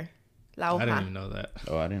flavor. La hoja. I didn't even know that.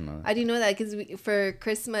 Oh, I didn't know that. I didn't know that because for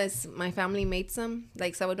Christmas, my family made some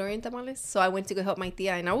like Salvadorian tamales. So I went to go help my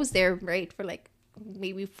tia, and I was there for like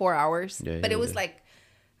maybe 4 hours. Yeah, but it was like,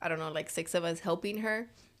 I don't know, like 6 of us helping her,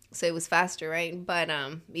 so it was faster, right? But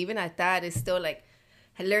even at that, it's still like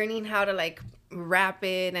learning how to like wrap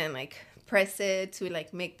it and like press it to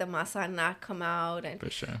like make the masa not come out. And for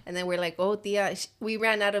sure. And then we're like, oh tia, we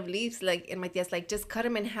ran out of leaves, like, and my tia's like, just cut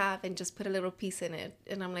them in half and just put a little piece in it.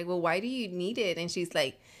 And I'm like, well, why do you need it? And she's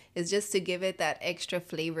like, it's just to give it that extra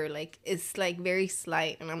flavor, like it's like very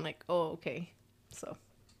slight. And I'm like, oh, okay. So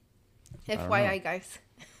FYI, guys.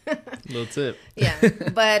 Little tip. Yeah.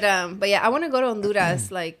 But yeah, I want to go to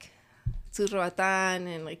Honduras, like to Roatan,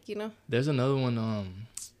 and like, you know, there's another one.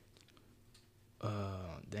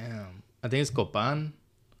 Damn, I think it's Copan.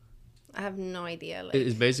 I have no idea. Like,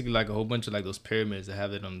 it's basically like a whole bunch of like those pyramids that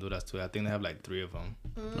have it in Honduras too. I think they have like 3 of them.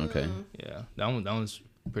 Okay. Yeah, that one's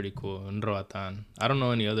pretty cool. In Roatan. I don't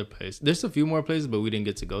know any other place. There's a few more places, but we didn't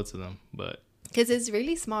get to go to them. But because it's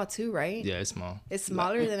really small too, right? Yeah, it's small. It's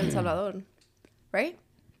smaller than El Salvador, right?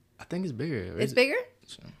 I think it's bigger. It's bigger?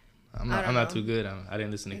 I'm not too good. I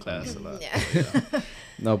didn't listen to class a lot. Yeah.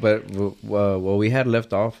 No, but what we had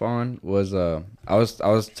left off on was I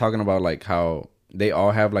was talking about like how they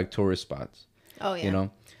all have like tourist spots. Oh yeah. You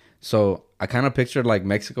know, so I kind of pictured like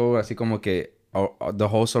Mexico, así como que the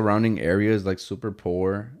whole surrounding area is like super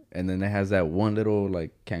poor, and then it has that one little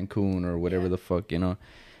like Cancun or whatever the fuck, you know.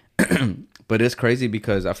 But it's crazy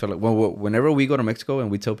because I feel like whenever we go to Mexico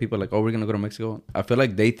and we tell people like, oh, we're gonna go to Mexico, I feel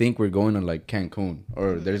like they think we're going to like Cancun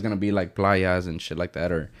or there's gonna be like playas and shit like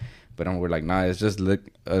that, but we're like, nah, it's just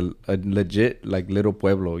a legit like little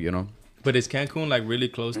pueblo, you know. But is Cancun like really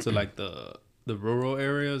close to like the rural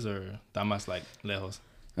areas, or that más like lejos?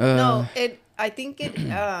 No, I think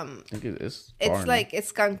it's far, like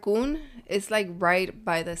it's Cancun. It's like right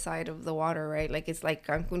by the side of the water, right? Like it's like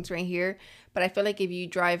Cancun's right here. But I feel like if you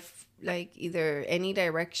drive like either any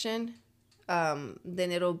direction,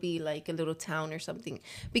 then it'll be like a little town or something.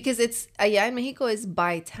 Because it's allá in Mexico is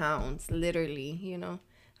by towns, literally, you know.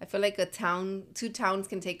 I feel like 2 towns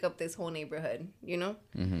can take up this whole neighborhood, you know?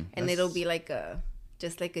 Mm-hmm. And it'll be like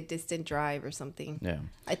just like a distant drive or something. Yeah.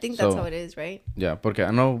 I think that's how it is, right? Yeah, porque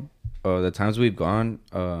I know the times we've gone,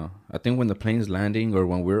 I think when the plane's landing or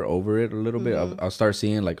when we're over it a little bit, I'll start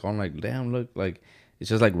seeing like, I'm like, damn, look, like it's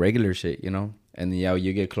just like regular shit, you know? And yeah,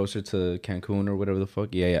 you get closer to Cancun or whatever the fuck.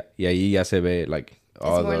 Yeah, ya se ve like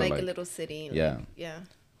all it's more the, like a little city. Yeah. Like, yeah.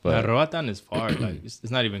 But Roatan is far. Like it's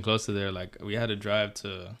not even close to there. Like we had to drive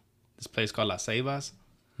to this place called Las Ceibas.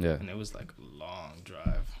 Yeah. And it was like a long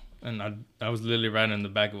drive. And I was literally riding in the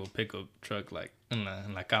back of a pickup truck, like in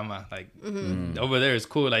la cama. Like over there it's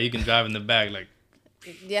cool. Like you can drive in the back. Like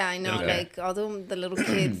yeah, I know. Like although the little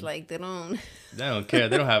kids, like they don't care.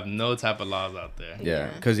 They don't have no type of laws out there. Yeah,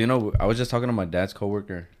 because you know I was just talking to my dad's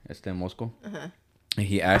coworker, Mosco. And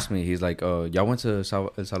he asked me, he's like, y'all went to El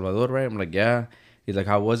Salvador, right? I'm like, yeah. He's like,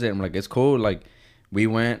 how was it? I'm like, it's cool. Like, we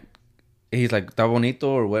went. He's like, está bonito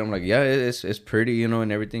or what? I'm like, yeah, it's pretty, you know,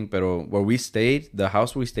 and everything. Pero where we stayed, the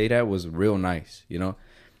house we stayed at was real nice, you know.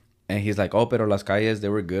 And he's like, oh, pero las calles, they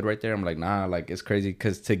were good right there. I'm like, nah, like, it's crazy.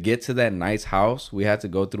 Because to get to that nice house, we had to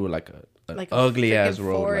go through, like, an ugly-ass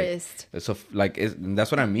road. Forest. Like, so, like,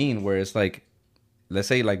 that's what I mean, where it's like, let's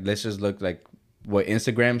say, like, let's just look like what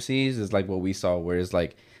Instagram sees is like what we saw, where it's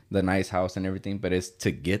like the nice house and everything. But it's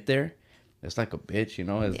to get there, it's like a bitch, you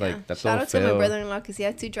know? It's like, that's all shout out to my brother-in-law because he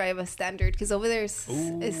had to drive a standard. Because over there is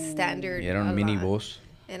standard. Era un minibus.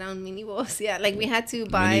 And on minibus, yeah, like we had to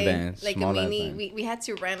buy minivans, like a mini. We had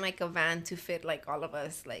to rent like a van to fit like all of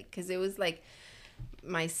us, like because it was like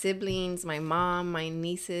my siblings, my mom, my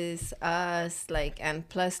nieces, us, like, and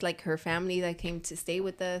plus like her family that came to stay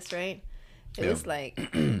with us, right? It was like,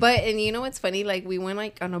 but and you know what's funny? Like we went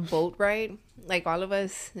like on a boat ride, like all of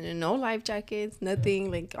us, no life jackets, nothing.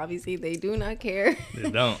 Like obviously they do not care. They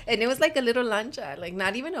don't. And it was like a little lancha, like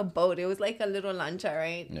not even a boat. It was like a little lancha,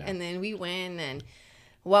 right? Yeah. And then we went and.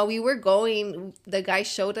 While we were going, the guy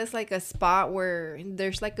showed us like a spot where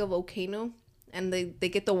there's like a volcano and they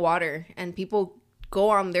get the water and people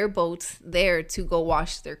go on their boats there to go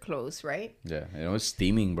wash their clothes, right? Yeah, and it was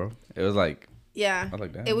steaming, bro. It was like... Yeah, I was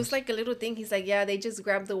like, damn. It was like a little thing. He's like, yeah, they just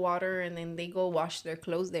grab the water and then they go wash their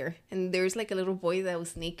clothes there. And there's like a little boy that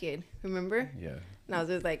was naked, remember? Yeah. And I was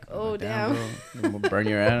just like, oh, damn. Bro. I'm gonna burn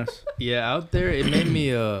your ass. Yeah, out there, it made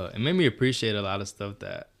me appreciate a lot of stuff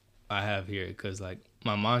that I have here because like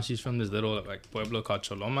my mom, she's from this little like pueblo called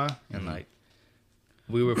Choloma, and like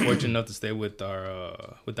we were fortunate enough to stay with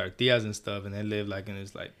our tias and stuff, and they live like in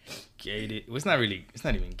this like gated. Well, it's not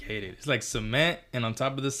even gated. It's like cement, and on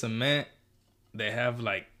top of the cement, they have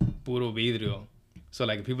like puro vidrio. So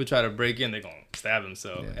like if people try to break in, they're gonna stab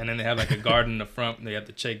themselves. Yeah. And then they have like a guard in the front, and they have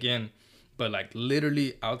to check in. But like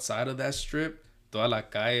literally outside of that strip, toda la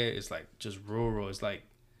calle is like just rural. It's like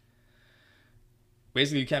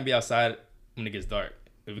basically you can't be outside when it gets dark.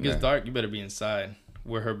 If it gets dark, you better be inside.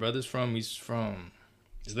 Where her brother's from, he's from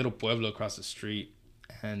this little pueblo across the street,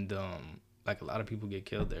 and like a lot of people get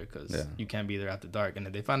killed there because you can't be there after dark. And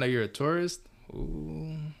if they find out you're a tourist,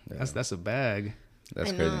 that's a bag.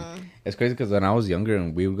 That's crazy. It's crazy because when I was younger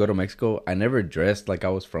and we would go to Mexico, I never dressed like I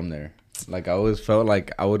was from there. Like I always felt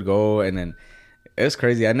like I would go, and then it's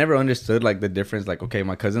crazy. I never understood like the difference. Like, okay,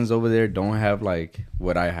 my cousins over there don't have like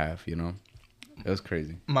what I have, you know. It was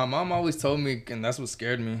crazy. My mom always told me, and that's what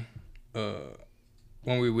scared me.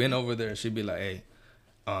 When we went over there, she'd be like, "Hey,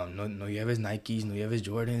 no lleves Nikes, no lleves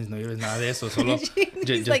Jordans, no lleves nada de eso. Solo."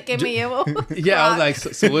 She's like, "Que me llevo?" Yeah, I was like,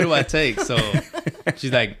 so what do I take? So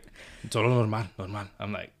she's like, "Solo normal."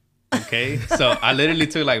 I'm like, okay. So I literally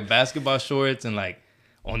took like basketball shorts and like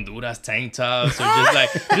Honduras tank tops or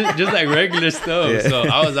just like regular stuff. Yeah. So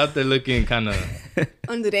I was out there looking kind of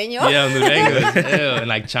Hondureño. Yeah, Hondureño and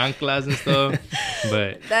like chanclas and stuff.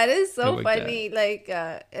 But that is so funny. Like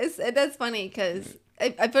that's funny because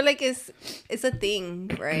I feel like it's a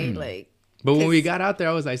thing, right? Like. But when we got out there,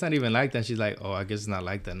 I was like, it's not even like that. She's like, oh, I guess it's not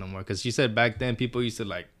like that no more. Because she said back then people used to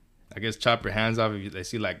like, I guess, chop your hands off if they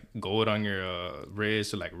see like gold on your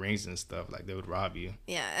wrist or like rings and stuff. Like they would rob you.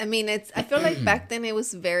 Yeah, I mean, I feel like back then it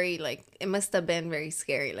was very like, it must have been very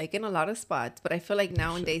scary, like in a lot of spots. But I feel like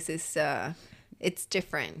nowadays it's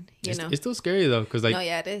different, you know. It's still scary though, because like, no,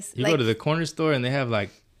 yeah, it is. You go to the corner store and they have like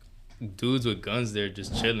dudes with guns there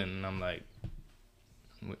just chilling, and I'm like,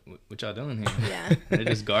 what y'all doing here? Yeah. They're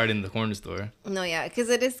just guarding the corner store. No, yeah, because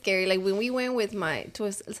it is scary. Like when we went with to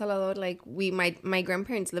El Salvador, like my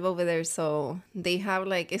grandparents live over there, so they have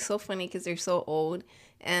like, it's so funny because they're so old,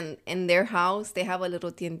 and in their house they have a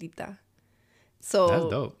little tiendita. So that's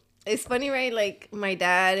dope. It's funny, right? Like my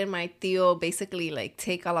dad and my tío basically like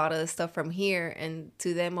take a lot of the stuff from here and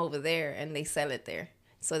to them over there, and they sell it there.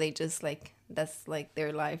 So they just like, that's like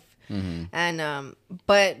their life. Mm-hmm. And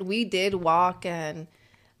but we did walk, and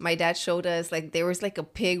my dad showed us, like, there was like a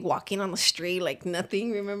pig walking on the street, like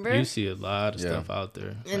nothing, remember? You see a lot of stuff out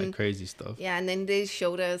there, and, like crazy stuff. Yeah, and then they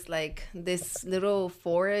showed us like this little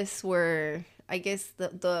forest where I guess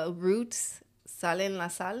the roots salen la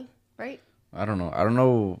sal, right? I don't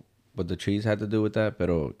know what the trees had to do with that, but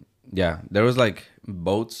yeah, there was like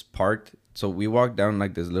boats parked. So we walked down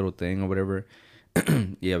like this little thing or whatever.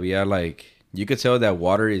 Yeah, we had like, you could tell that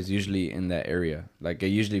water is usually in that area. Like it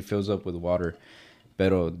usually fills up with water.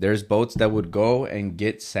 But there's boats that would go and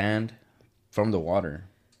get sand from the water.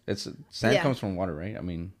 Sand comes from water, right? I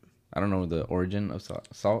mean, I don't know the origin of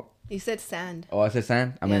salt. You said sand. Oh, I said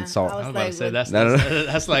sand? I meant salt. I was about to say,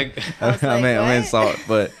 that's like... I meant salt.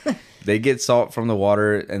 But they get salt from the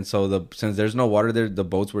water. And so since there's no water there, the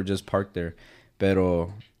boats were just parked there.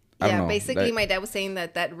 Pero, I don't know. Basically my dad was saying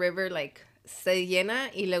that river like se llena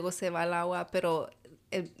y luego se va al agua. Pero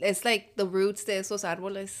it's like the roots de esos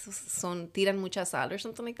árboles tiran mucha sal or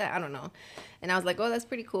something like that. I don't know. And I was like, oh, that's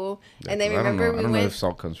pretty cool. Yeah, and then I don't know if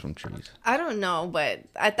salt comes from trees. I don't know, but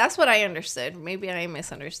that's what I understood. Maybe I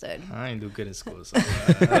misunderstood. I ain't do good in school, so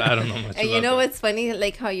I don't know much And you know what's funny?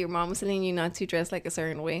 Like how your mom was telling you not to dress like a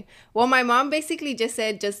certain way. Well, my mom basically just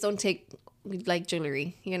said, just don't take like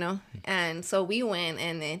jewelry, you know? And so we went,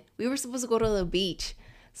 and then we were supposed to go to the beach.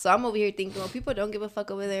 So I'm over here thinking, well, people don't give a fuck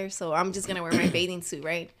over there, so I'm just going to wear my bathing suit,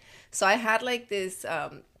 right? So I had like this,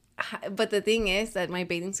 but the thing is that my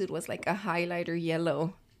bathing suit was like a highlighter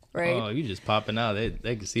yellow, right? Oh, you just popping out.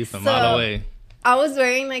 They can see from a mile away. I was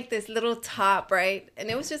wearing like this little top, right? And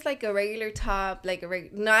it was just like a regular top, like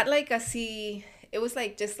not like it was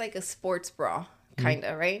like just like a sports bra, kind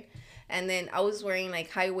of, right? And then I was wearing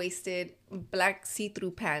like high-waisted black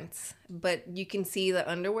see-through pants, but you can see the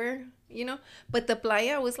underwear, you know? But the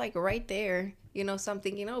playa was like right there, you know? So I'm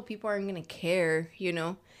thinking, oh, people aren't going to care, you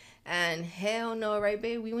know? And hell no, right,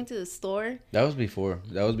 babe? We went to the store. That was before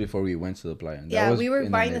we went to the playa. Yeah, we were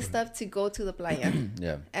buying the stuff to go to the playa.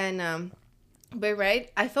 Yeah. And, but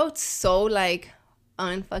right, I felt so like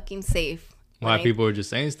unfucking safe. Why right? people were just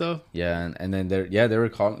saying stuff? Yeah, and then they were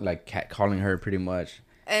calling her pretty much.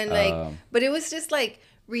 And like, but it was just like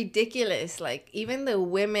ridiculous. Like even the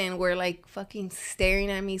women were like fucking staring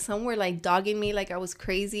at me. Some were like dogging me like I was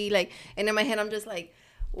crazy. Like, and in my head I'm just like,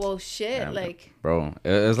 well, shit. Yeah, like, bro,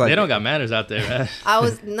 it's like they don't got manners out there, man.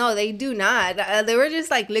 No, they do not. They were just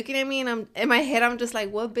like looking at me, and I'm in my head. I'm just like,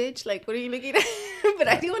 what, bitch? Like, what are you looking at? But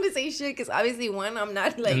I didn't want to say shit because obviously, one, I'm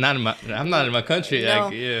not like, I'm not in my country. No.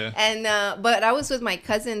 Like, yeah. And but I was with my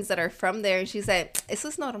cousins that are from there, and she said, "Eso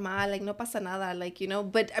es normal. Like, no pasa nada. Like, you know."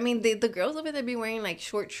 But I mean, the girls over there be wearing like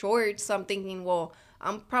short shorts. So I'm thinking, well,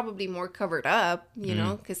 I'm probably more covered up, you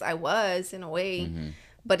know, because I was in a way. Mm-hmm.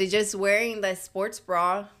 But it's just wearing that sports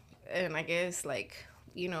bra and I guess like,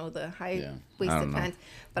 you know, the high-waisted pants.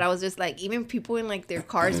 But I was just like, even people in like their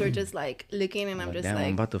cars were just like looking, and I'm just damn, like,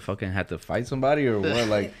 I'm about to fucking have to fight somebody or what?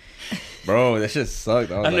 Like, bro, that shit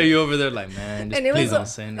sucked. I know you over there like, man, just please don't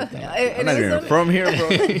say anything. I'm not even from here, bro.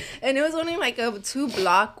 And it was only like a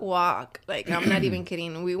 2-block walk. Like, I'm not even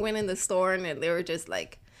kidding. We went in the store, and they were just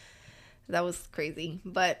like, that was crazy.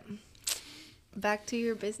 But back to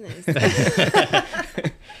your business.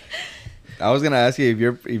 I was gonna ask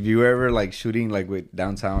you if you were ever like shooting like with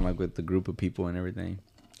downtown, like with the group of people and everything.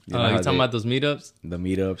 You talking about those meetups? The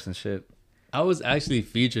meetups and shit. I was actually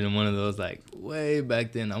featured in one of those like way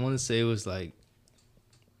back then. I want to say it was like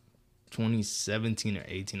 2017 or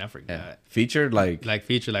 18. I forgot. Yeah. Featured like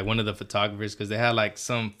one of the photographers, because they had like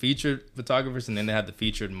some featured photographers, and then they had the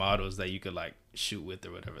featured models that you could like shoot with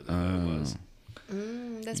or whatever the hell it was.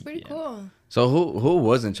 That's pretty cool. So who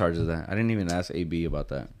was in charge of that? I didn't even ask AB about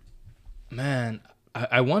that. Man,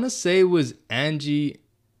 I want to say it was Angie.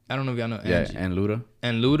 I don't know if y'all know Angie. Yeah,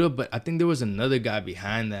 and Luda. But I think there was another guy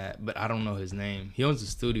behind that, but I don't know his name. He owns a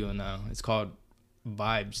studio now. It's called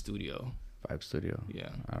Vibe Studio. Vibe Studio. Yeah.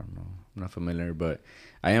 I don't know. I'm not familiar, but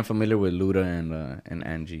I am familiar with Luda and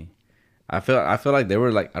Angie. I feel like they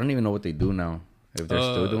were like, I don't even know what they do now. If they're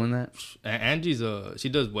still doing that. Angie's she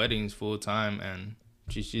does weddings full time, and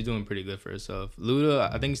she's doing pretty good for herself.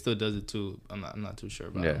 Luda, I think he still does it too. I'm not too sure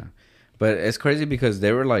about it. But it's crazy because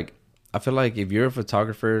they were like, I feel like if you're a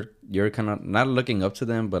photographer, you're kind of not looking up to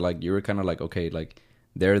them, but like you were kind of like, okay, like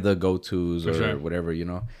they're the go-tos or whatever, you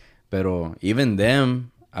know. But even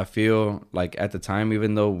them, I feel like at the time,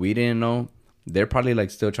 even though we didn't know, they're probably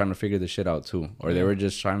like still trying to figure the shit out too. Or they were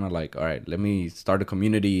just trying to like, all right, let me start a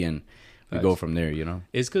community and we go from there, you know.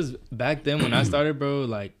 It's because back then when I started, bro,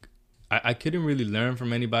 like I couldn't really learn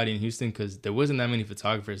from anybody in Houston because there wasn't that many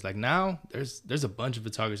photographers. Like now, there's a bunch of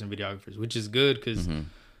photographers and videographers, which is good because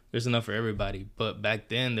there's enough for everybody. But back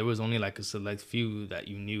then, there was only like a select few that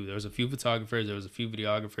you knew. There was a few photographers, there was a few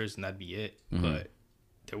videographers, and that'd be it. But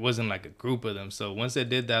there wasn't like a group of them. So once they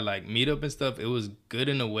did that like meetup and stuff, it was good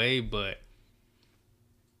in a way, but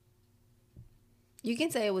you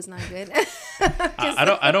can say it was not good.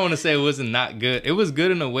 I don't want to say it wasn't not good. It was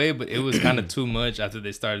good in a way, but it was kind of too much after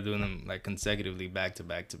they started doing them like consecutively back to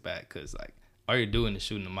back to back. Because like all you're doing is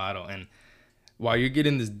shooting a model, and while you're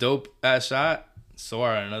getting this dope ass shot, so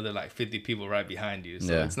are another like 50 people right behind you.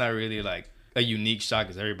 So it's not really like a unique shot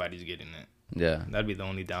because everybody's getting it. Yeah, that'd be the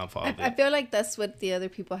only downfall. I feel like that's what the other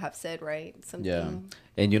people have said, right? Something. Yeah,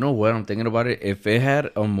 and you know what? I'm thinking about it. If it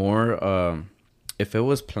had a more, if it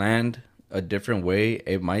was planned a different way,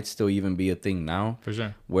 it might still even be a thing now. For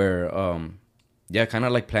sure. Where, kind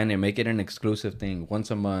of like plan it, make it an exclusive thing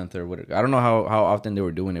once a month or whatever. I don't know how often they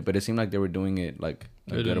were doing it, but it seemed like they were doing it like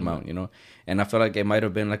a good amount, you know? And I feel like it might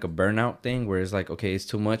have been like a burnout thing where it's like, okay, it's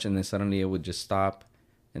too much, and then suddenly it would just stop.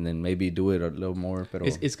 And then maybe do it a little more. Pero...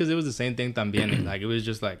 It's because it was the same thing también. Like, it was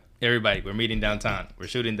just like, everybody, we're meeting downtown. We're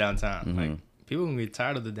shooting downtown. Like, people can get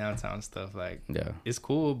tired of the downtown stuff. Like, it's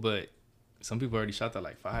cool, but some people already shot that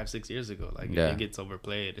like 5-6 years ago. Like, it gets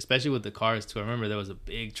overplayed. Especially with the cars, too. I remember there was a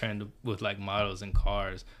big trend with, like, models and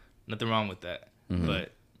cars. Nothing wrong with that.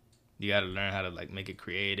 But you got to learn how to, like, make it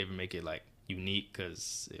creative and make it, like, unique,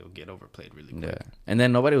 because it'll get overplayed really quick. And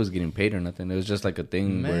then nobody was getting paid or nothing. It was just like a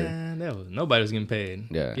thing nobody was getting paid.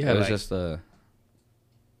 You had it was like just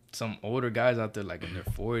some older guys out there like in their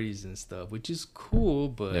 40s and stuff, which is cool,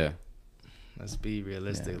 but let's be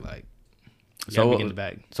realistic. Like, so in the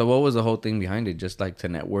bag. So what was the whole thing behind it? Just like to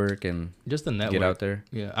network and just to network, get out there.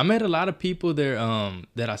 I met a lot of people there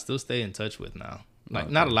that I still stay in touch with now. Like,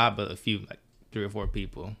 not a lot, but a few, like 3 or 4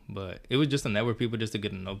 people. But it was just to network people, just to get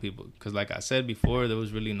to know people, because like I said before, there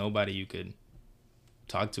was really nobody you could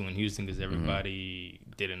talk to in Houston, because everybody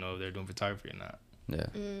didn't know if they're doing photography or not.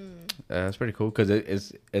 That's pretty cool, because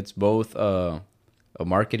it's both a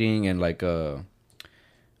marketing and like a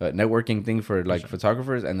networking thing for like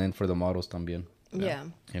photographers, and then for the models también.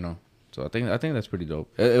 You know, so I think that's pretty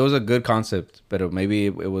dope. It was a good concept, but maybe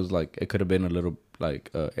it was like, it could have been a little like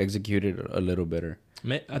executed a little better.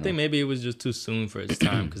 I think maybe it was just too soon for its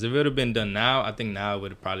time, because if it would have been done now, I think now it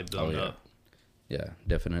would have probably blown up. Yeah,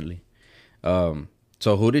 definitely.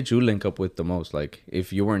 So who did you link up with the most? Like,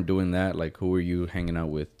 if you weren't doing that, like, who were you hanging out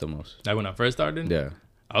with the most? Like, when I first started? Yeah.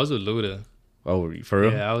 I was with Luda. Oh, for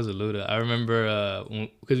real? Yeah, I was with Luda. I remember,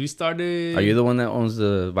 because we started... Are you the one that owns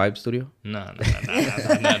the Vibe Studio? No.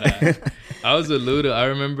 I was with Luda. I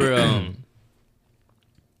remember,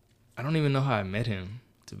 I don't even know how I met him,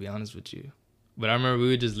 to be honest with you. But I remember we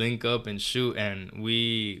would just link up and shoot, and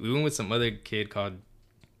we went with some other kid called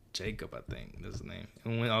Jacob, I think that's his name.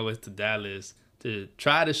 And we went all the way to Dallas to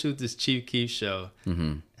try to shoot this Chief Keef show.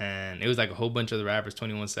 And it was like a whole bunch of the rappers,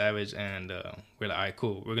 21 Savage, and we're like, all right,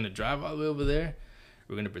 cool. We're going to drive all the way over there.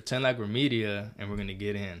 We're going to pretend like we're media, and we're going to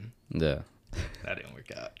get in. Yeah. That didn't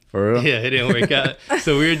work out. For real? Yeah, it didn't work out.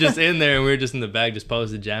 So we were just in there, and we were just in the back, just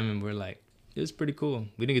posted jamming. We're like, it was pretty cool.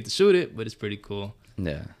 We didn't get to shoot it, but it's pretty cool.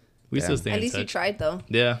 Yeah. We still stay in touch. At least you tried, though.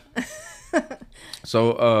 Yeah.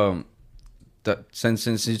 So,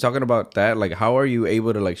 since you're talking about that, like, how are you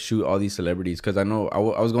able to like shoot all these celebrities? Because I know I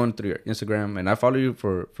was going through your Instagram, and I follow you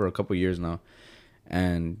for a couple years now,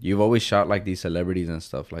 and you've always shot like these celebrities and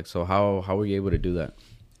stuff. Like, so how were you able to do that?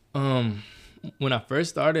 When I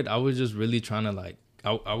first started, I was just really trying to like,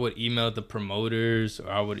 I would email the promoters, or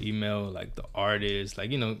I would email like the artists,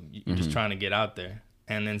 like, you know, you're just trying to get out there.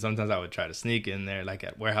 And then sometimes I would try to sneak in there, like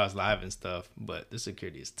at Warehouse Live and stuff. But the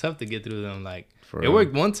security is tough to get through them. Like, it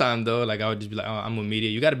worked one time, though. Like, I would just be like, oh, I'm with media.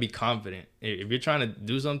 You got to be confident. If you're trying to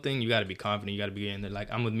do something, you got to be confident. You got to be in there.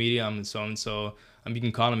 Like, I'm with media. I'm in so-and-so. You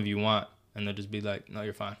can call them if you want. And they'll just be like, no,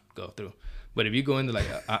 you're fine. Go through. But if you go into, like,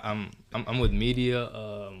 I'm with media.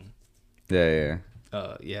 If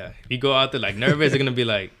you go out there, like, nervous, they're going to be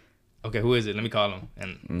like, okay, who is it? Let me call them.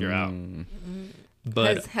 And you're out.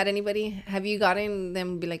 But have you gotten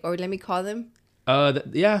them be like, or let me call them? I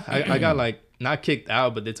got like not kicked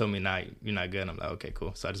out, but they told me, nah, you're not good. And I'm like, okay,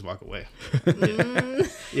 cool. So I just walk away.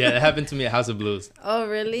 Yeah, it happened to me at House of Blues. Oh,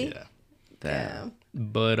 really? Yeah. Damn.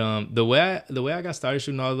 But the way I got started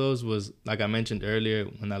shooting all those was, like I mentioned earlier,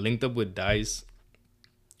 when I linked up with Dice.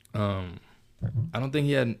 I think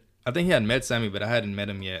he had met Sammy, but I hadn't met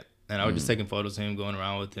him yet. And I was just taking photos of him, going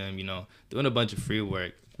around with him, you know, doing a bunch of free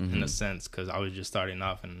work. In a sense, because I was just starting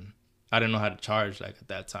off, and I didn't know how to charge like at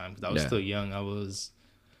that time, because I was still young. I was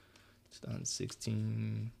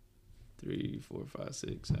 16, 3, 4, 5,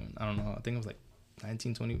 6, 7. I don't know. I think I was like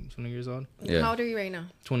 19, 20 years old. How old are you right now?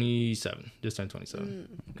 27. Just turned 27.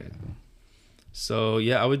 Okay. So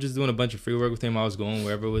yeah, I was just doing a bunch of free work with him. I was going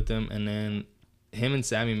wherever with him, and then him and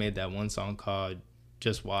Sammy made that one song called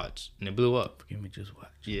 "Just Watch," and it blew up. Give me Just Watch.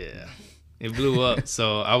 Yeah, it blew up.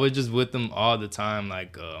 So I was just with them all the time,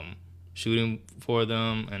 like shooting for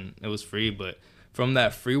them, and it was free. But from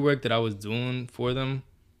that free work that I was doing for them,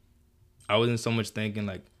 I wasn't so much thinking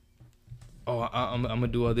like, oh, I'm gonna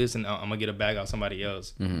do all this and I'm gonna get a bag out somebody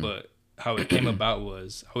else. But how it came about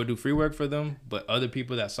was I would do free work for them, but other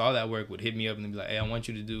people that saw that work would hit me up and they'd be like, hey, I want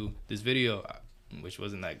you to do this video, which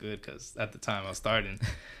wasn't that good because at the time I was starting,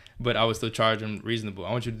 but I was still charging reasonable.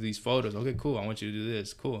 I want you to do these photos. Okay, cool. I want you to do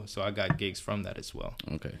this. Cool. So I got gigs from that as well.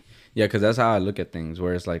 Okay. Yeah, because that's how I look at things,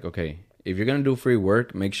 where it's like, okay, if you're going to do free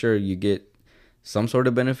work, make sure you get some sort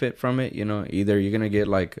of benefit from it. You know, either you're going to get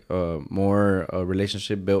like more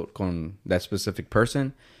relationship built con that specific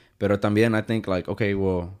person, pero también I think like, okay,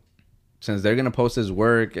 well, since they're going to post his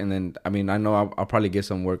work, and then, I mean, I know I'll probably get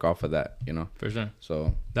some work off of that, you know? For sure.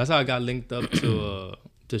 So that's how I got linked up to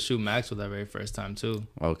shoot Maxwell that very first time too.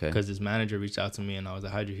 Okay. Because his manager reached out to me and I was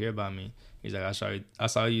like, how'd you hear about me? He's like, I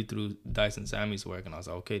saw you through Dice and Sammy's work. And I was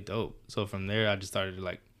like, okay, dope. So from there, I just started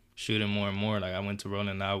like shooting more and more. Like I went to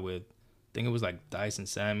Rolling Out with, I think it was like Dice and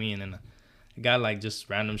Sammy. And then I got like just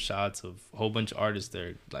random shots of a whole bunch of artists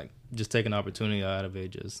there. Like just take an opportunity out of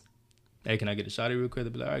it. Just, hey, can I get a shot of you real quick?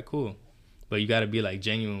 They'll be like, all right, cool. But you got to be like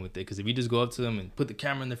genuine with it. Because if you just go up to them and put the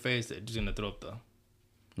camera in their face, they're just going to throw up the...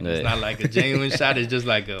 It's not like a genuine shot. It's just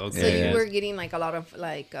like a, okay. So you were getting like a lot of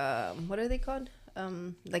like, what are they called?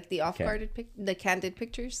 Like the off-guarded, the candid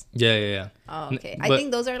pictures? Yeah. Oh, okay. I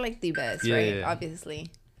think those are like the best, right? Yeah.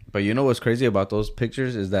 Obviously. But you know what's crazy about those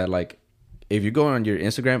pictures is that like, if you go on your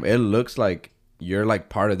Instagram, it looks like you're like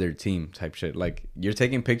part of their team type shit. Like you're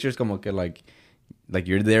taking pictures como que like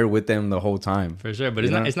you're there with them the whole time. For sure. But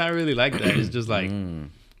it's not really like that. It's just like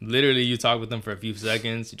literally you talk with them for a few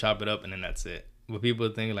seconds, you chop it up, and then that's it. But people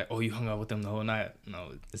think like, oh, you hung out with them the whole night.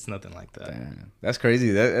 No, it's nothing like that. Damn. That's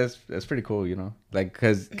crazy. That's pretty cool, you know? Like,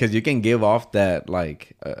 cause you can give off that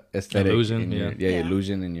like aesthetic illusion,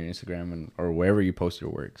 illusion in your Instagram or wherever you post your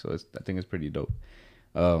work. So I think it's pretty dope.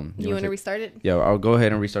 You want to restart it? Yeah, I'll go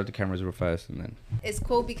ahead and restart the cameras real fast, and then it's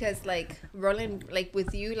cool because like Roland, like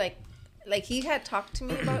with you, like he had talked to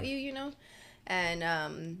me about you, you know,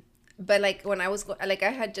 and but like when I was I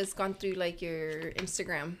had just gone through like your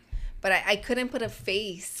Instagram. But I couldn't put a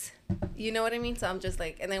face. You know what I mean? So I'm just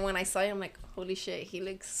like, and then when I saw him, I'm like, holy shit, he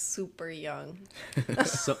looks super young.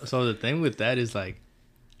 So the thing with that is like,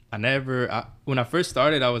 when I first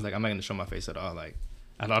started, I was like, I'm not going to show my face at all. Like,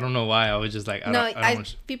 I don't know why. I was just like,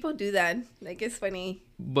 people do that. Like, it's funny.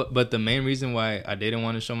 But the main reason why I didn't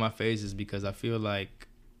want to show my face is because I feel like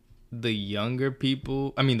the older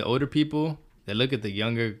people, they look at the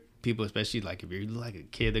younger people, especially like if you're like a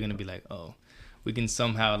kid, they're going to be like, oh, we can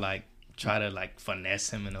somehow like try to like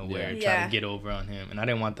finesse him in a way, try to get over on him, and I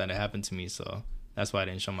didn't want that to happen to me, so that's why I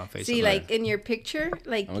didn't show my face. See, like in your picture,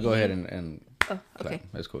 like I'm gonna go ahead and oh, okay,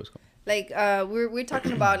 that's cool. Like we're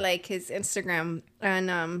talking about like his Instagram,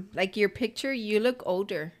 and like your picture, you look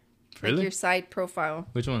older. Really? Like your side profile.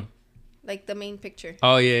 Which one? Like the main picture.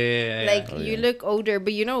 Oh yeah. Like you look older,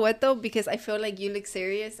 but you know what though? Because I feel like you look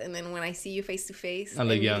serious, and then when I see you face to face, I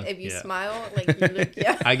look young. If you smile, like you look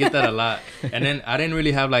young. I get that a lot, and then I didn't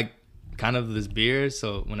really have like kind of this beard,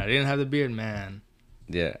 so when I didn't have the beard, man.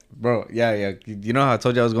 Yeah, bro. Yeah. You know how I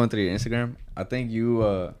told you I was going through your Instagram? I think you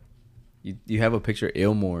have a picture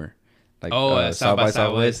Ilmore. Like South by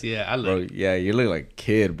Southwest. Yeah, I look. Bro, yeah, you look like a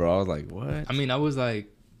kid, bro. I was like, what? I mean, I was like,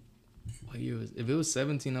 what year was? If it was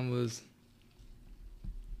 17, I was.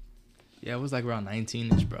 Yeah, it was like around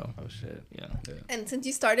 19-ish, bro. Oh, shit. Yeah. And since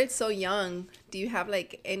you started so young, do you have,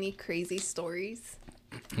 like, any crazy stories?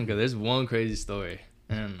 Okay, there's one crazy story.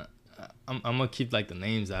 And I'm going to keep, like, the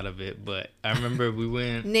names out of it. But I remember we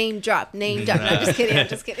went... Name drop. No, I'm just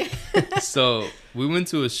kidding. So, we went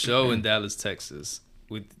to a show in Dallas, Texas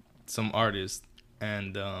with some artists.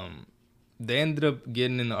 And they ended up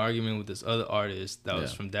getting in an argument with this other artist that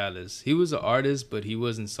was from Dallas. He was an artist, but he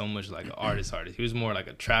wasn't so much like an artist. He was more like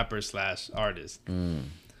a trapper / artist.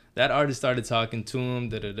 That artist started talking to him,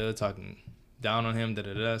 talking down on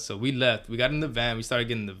him, So we left. We got in the van. We started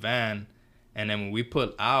getting in the van. And then when we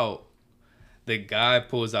pulled out, the guy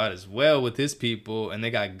pulls out as well with his people, and they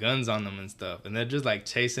got guns on them and stuff. And they're just like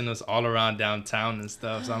chasing us all around downtown and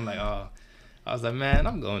stuff. So I'm like, oh. I was like, man,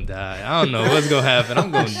 I'm going to die. I don't know what's going to happen.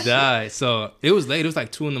 I'm going to die. So it was late. It was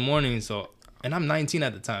like 2 a.m. So, and I'm 19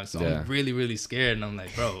 at the time. So I'm really, really scared. And I'm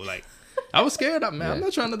like, bro, like, I was scared. I'm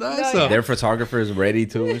not trying to die. No, so Their photographer's ready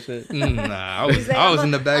to and shit. Nah, I was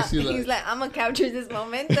in the backseat. He's like, I'm gonna capture this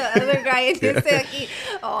moment. The other guy is like,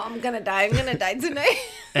 oh, I'm gonna die tonight.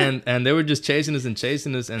 And they were just chasing us,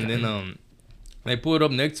 and then they pulled up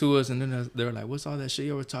next to us, and then they were like, "What's all that shit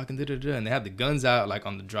you were talking?" And they had the guns out, like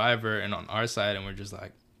on the driver and on our side, and we're just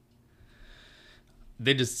like,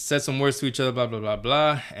 they just said some words to each other, blah blah blah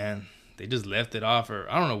blah, and they just left it off, or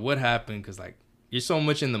I don't know what happened, because like you're so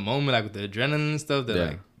much in the moment, like with the adrenaline and stuff, that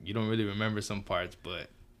like you don't really remember some parts. But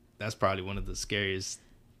that's probably one of the scariest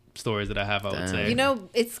stories that I have. I would say. You know,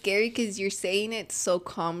 it's scary because you're saying it so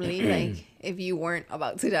calmly, like if you weren't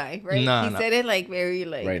about to die, right? He said it like very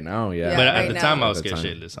like right now, yeah. But right at the time, I was scared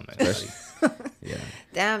shitless. I'm like, yeah.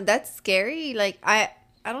 Damn, that's scary. Like I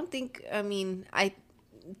don't think. I mean, I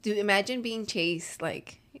do imagine being chased,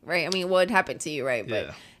 like right. I mean, what happened to you, right?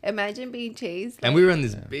 But imagine being chased. And we were in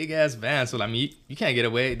this big ass van, so I mean, you can't get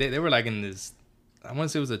away. They were like in this. I want to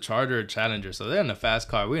say it was a Charger or Challenger, so they're in a fast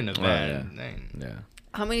car. We're in a van. Yeah.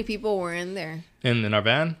 How many people were in there? In our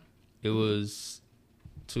van, it was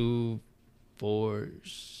 2, 4,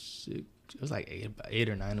 6. It was like 8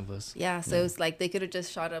 or 9 of us. Yeah, so it was like they could have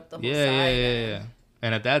just shot up the whole side. Yeah.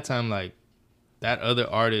 And at that time, like that other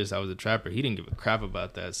artist, I was a trapper. He didn't give a crap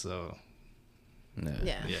about that. So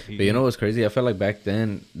Yeah. But you know what's crazy? I felt like back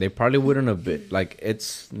then they probably wouldn't have been like,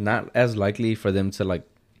 it's not as likely for them to like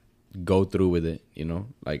go through with it, you know?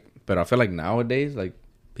 Like, but I feel like nowadays, like,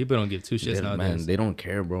 people don't give two shits nowadays. Man, they don't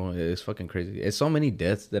care, bro. It's fucking crazy. It's so many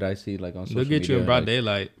deaths that I see like on social media. They'll get you in broad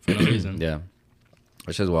daylight for no reason. Yeah,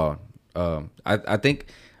 which is wild. I think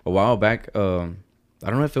a while back, I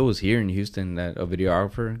don't know if it was here in Houston that a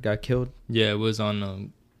videographer got killed. Yeah, it was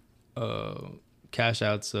on Cash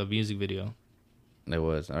Out's music video. It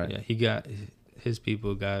was, all right. Yeah, his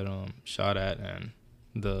people got shot at, and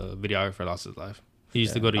the videographer lost his life. He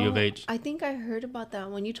used to go to U of H. I think I heard about that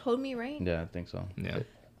when you told me, right? Yeah, I think so. Yeah.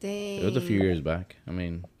 Dang. It was a few years back. I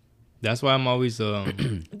mean, that's why I'm always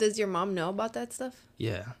Does your mom know about that stuff?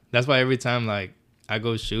 Yeah, that's why every time like I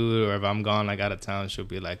go shoot, or if I'm gone like out of town, she'll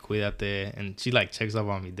be like, "Cuídate," and she like checks up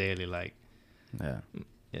on me daily. Like, yeah,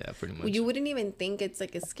 pretty much. Well, you wouldn't even think it's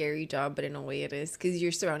like a scary job, but in a way it is, because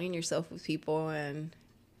you're surrounding yourself with people. And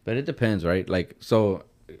but it depends, right? Like, so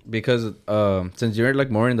because since you're like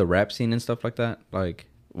more in the rap scene and stuff like that, like,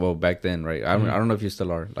 well, back then, right? I don't know if you still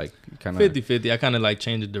are, like, kind of 50-50. I kind of like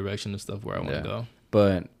change the direction of stuff where I want to go.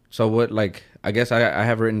 But so what, like, I guess I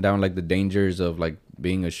have written down like the dangers of like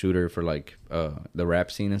being a shooter for like the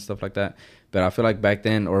rap scene and stuff like that. But I feel like back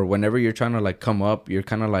then, or whenever you're trying to like come up, you're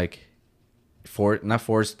kind of like not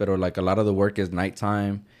forced, but or like a lot of the work is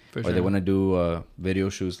nighttime. Or they want to do video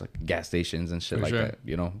shoots like gas stations and shit like that,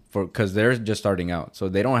 you know, because they're just starting out. So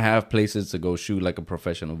they don't have places to go shoot like a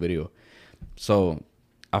professional video. So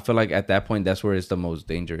I feel like at that point, that's where it's the most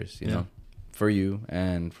dangerous, you know, for you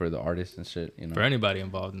and for the artist and shit, you know. For anybody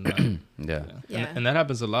involved in that. Yeah. And that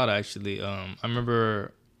happens a lot, actually. I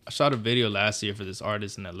remember I shot a video last year for this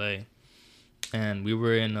artist in LA. And we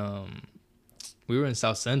were in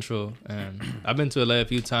South Central. And I've been to LA a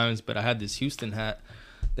few times, but I had this Houston hat.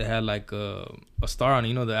 They had like a star on it,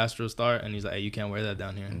 you know, the Astro star, and he's like, "Hey, you can't wear that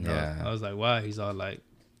down here." Yeah. I was like, "Why?" He's all like,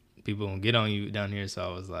 "People won't get on you down here." So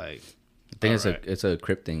I was like, I think it's a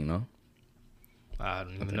Crip thing, no? I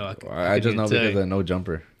don't even know. I just know because of No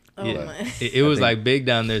Jumper. Oh my. It was like big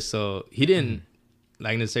down there, so he didn't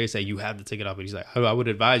like necessarily say you have to take it off, but he's like, "Oh, I would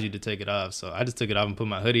advise you to take it off." So I just took it off and put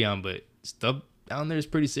my hoodie on. But stuff down there is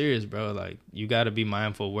pretty serious, bro. Like, you got to be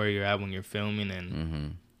mindful where you're at when you're filming,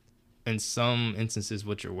 and in some instances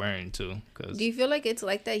what you're wearing too. Cause Do you feel like it's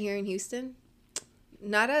like that here in Houston?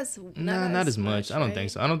 Not as much. I don't think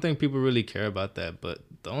so. I don't think people really care about that. But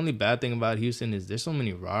the only bad thing about Houston is there's so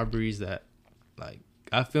many robberies that, like,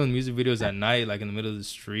 I film music videos at night, like in the middle of the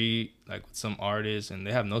street, like with some artists, and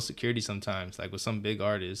they have no security sometimes, like with some big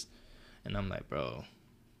artists, and I'm like, bro,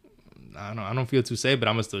 I don't feel too safe, but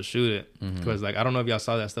I'm gonna still shoot it because like I don't know if y'all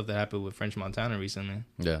saw that stuff that happened with French Montana recently.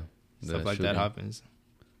 Yeah, stuff like that happens.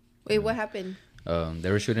 Wait, what happened?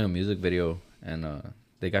 They were shooting a music video and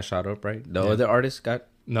they got shot up, right? The other artist got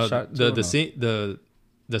shot.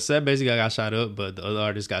 The set basically got shot up, but the other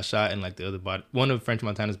artist got shot, and like the other one of French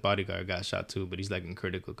Montana's bodyguard got shot too, but he's like in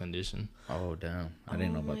critical condition. Oh damn! I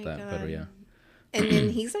didn't know about that, but yeah. And then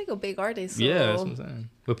he's like a big artist. So. Yeah, that's what I'm saying.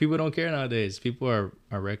 But people don't care nowadays. People are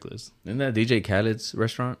reckless. Isn't that DJ Khaled's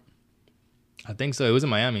restaurant? I think so. It was in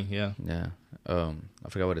Miami. Yeah. Yeah. I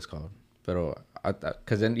forgot what it's called, but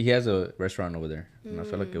because then he has a restaurant over there, and I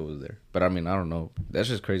feel like it was there. But I mean, I don't know. That's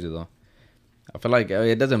just crazy though. I feel like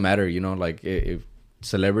it doesn't matter, you know, like if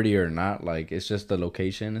celebrity or not, like it's just the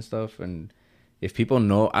location and stuff. And if people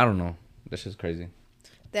know, I don't know, That's just crazy.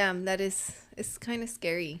 Damn, it's kind of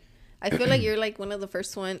scary. I feel like you're like one of the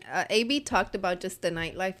first one. AB talked about just the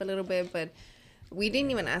nightlife a little bit, but we didn't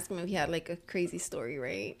even ask him if he had like a crazy story,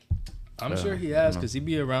 right? I'm sure he has, because he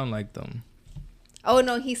be around like them. Oh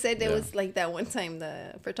no, he said there was like that one time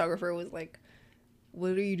the photographer was like,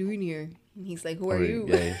 "What are you doing here?" And he's like, "Who are you?"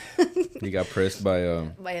 Yeah, he got pressed by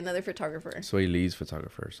another photographer. Sway Lee's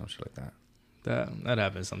photographer or some shit like that. That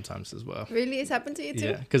happens sometimes as well. Really, it's happened to you too?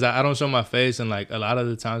 Yeah, because I don't show my face, and like a lot of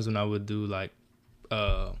the times when I would do like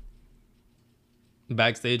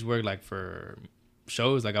backstage work, like for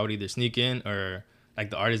shows, like I would either sneak in, or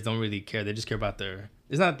like the artists don't really care. They just care about their.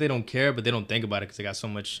 It's not that they don't care, but they don't think about it because they got so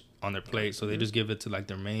much on their plate. So they just give it to like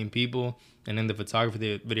their main people, and then the photographer,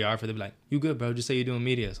 the videographer, they be like, "You good, bro? Just say you're doing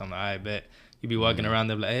media." So I'm like, "I bet." You be walking around,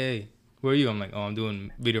 they're like, "Hey, who are you?" I'm like, "Oh, I'm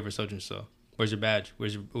doing video for such and so. Where's your badge?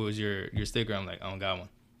 Where's your sticker?" I'm like, "I don't got one."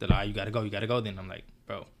 They're like, "You gotta go." Then I'm like,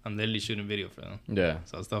 "Bro, I'm literally shooting video for them." Yeah.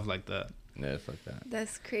 So stuff like that. Yeah, it's like that.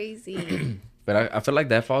 That's crazy. But I feel like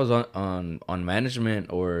that falls on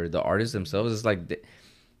management or the artists themselves. It's like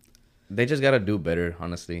they just gotta do better,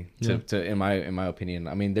 honestly. To in my opinion.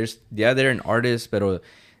 I mean, they're an artist, but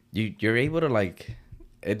you're able to like.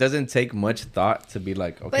 It doesn't take much thought to be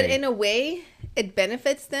like, okay. But in a way, it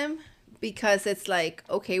benefits them because it's like,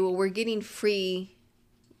 okay, well, we're getting free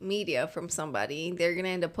media from somebody. They're gonna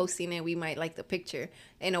end up posting it. We might like the picture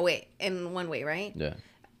in one way, right? Yeah.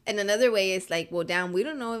 And another way is like, well, damn, we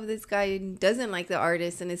don't know if this guy doesn't like the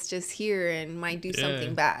artist and it's just here and might do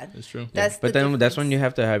something bad. That's true. But then that's when you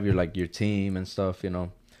have to have your team and stuff, you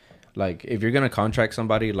know. Like if you're gonna contract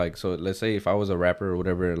somebody, like, so let's say if I was a rapper or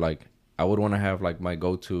whatever, like I would want to have like my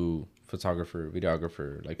go-to photographer,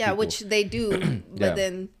 videographer, like people. which they do, but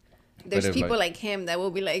then there's people like him that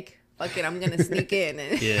will be like, fuck it, I'm gonna sneak in.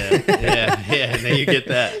 And yeah. And then you get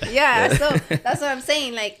that. Yeah, so that's what I'm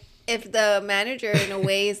saying. Like, if the manager in a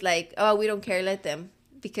way is like, oh, we don't care, let them,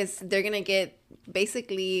 because they're gonna get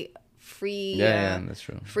basically free. That's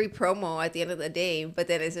true. Free promo at the end of the day, but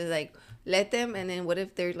then it's just like, let them, and then what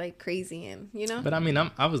if they're like crazy and you know? But I mean,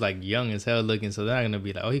 I was like young as hell looking, so they're not gonna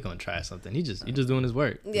be like, oh, he gonna try something. He just doing his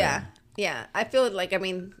work. Yeah. I feel like, I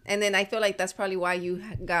mean, and then I feel like that's probably why you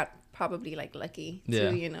got probably like lucky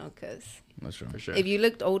too, you know, because that's true. For sure. If you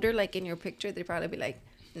looked older, like in your picture, they'd probably be like,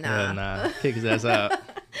 nah, kick his ass out.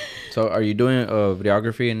 So are you doing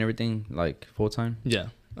videography and everything like full time? Yeah,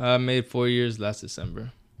 I made 4 years last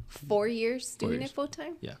December. 4 years doing it full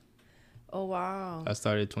time? Yeah. Oh wow. I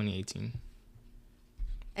started 2018.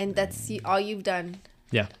 And that's all you've done?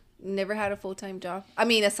 Yeah. Never had a full-time job? I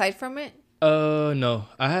mean, aside from it? No.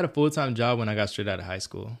 I had a full-time job when I got straight out of high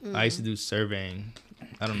school. I used to do surveying.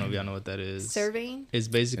 I don't know if y'all know what that is. Surveying? It's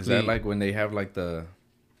basically... Is that like when they have like the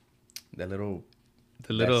little...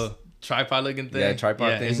 The little tripod looking thing? Yeah,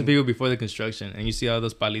 tripod thing. It's the people before the construction. And you see all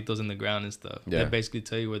those palitos in the ground and stuff. Yeah. They basically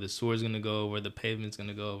tell you where the sewer's going to go, where the pavement's going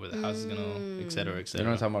to go, where the house is going to, et cetera, et cetera. You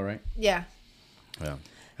know what I'm talking about, right? Yeah. Yeah.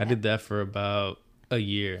 I did that for about a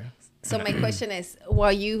year. So my question is,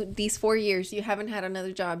 while these 4 years, you haven't had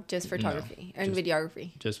another job, just photography and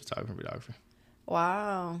videography? Just photography and videography.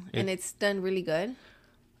 Wow. And it's done really good?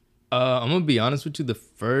 I'm going to be honest with you.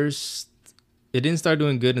 It didn't start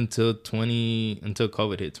doing good until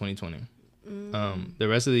COVID hit, 2020. The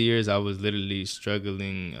rest of the years, I was literally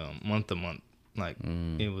struggling month to month. Like,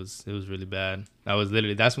 it was really bad.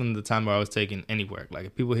 That's when the time where I was taking any work. Like,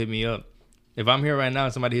 if people hit me up, if I'm here right now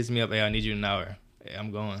and somebody hits me up, hey, I need you in an hour. Hey,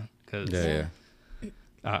 I'm going. Cause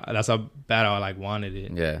that's how bad I like wanted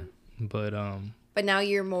it. Yeah. But now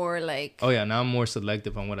you're more like... Oh yeah, now I'm more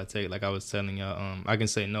selective on what I take. Like I was telling y'all, I can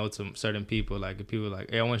say no to certain people. Like if people are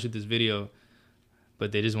like, hey, I want to shoot this video,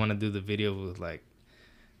 but they just want to do the video with like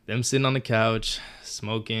them sitting on the couch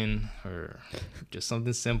smoking or just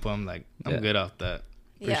something simple. I'm like, I'm good off that.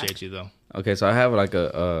 Appreciate you though. Okay, so I have like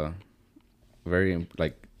a very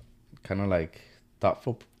like kind of like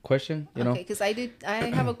thoughtful question, you know? Okay, because I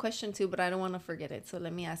have a question too, but I don't want to forget it. So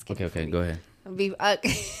let me ask it. Okay, go ahead.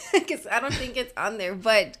 Because I don't think it's on there,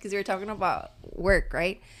 but because we're talking about work,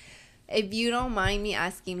 right? If you don't mind me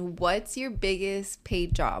asking, what's your biggest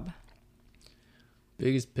paid job?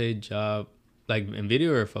 Biggest paid job, like in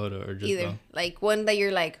video or photo or just either? Both? Like one that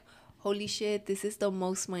you're like, holy shit, this is the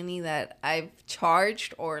most money that I've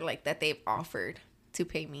charged, or like that they've offered to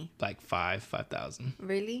pay me. Like 5,000.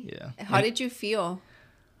 Really? Yeah. How did you feel?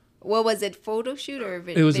 What was it? Photo shoot or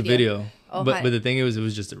video? It was a video. Oh, but the thing is, it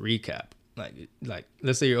was just a recap. Like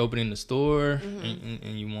let's say you're opening the store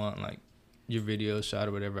and you want like your video shot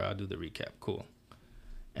or whatever. I'll do the recap. Cool.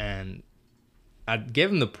 And I gave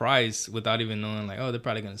them the price without even knowing like, oh, they're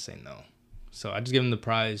probably gonna say no. So I just gave them the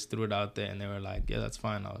price, threw it out there, and they were like, yeah, that's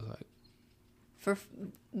fine. I was like,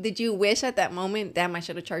 Did you wish at that moment, damn, I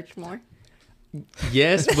should have charged more?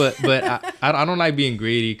 Yes, but I don't like being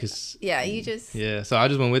greedy because so I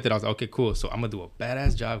just went with it. I was like, okay, cool. So I'm gonna do a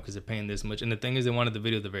badass job because they're paying this much. And the thing is, they wanted the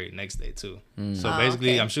video the very next day too. So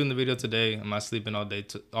basically, I'm shooting the video today. I'm not sleeping all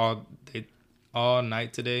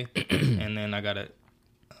night today, and then I gotta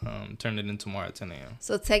turn it in tomorrow at 10 a.m.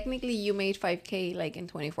 So technically, you made $5,000 like in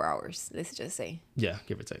 24 hours. Let's just say. Yeah,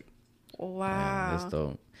 give or take. Wow, yeah, that's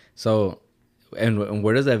dope. So, and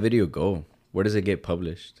where does that video go? Where does it get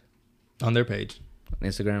published? On their page.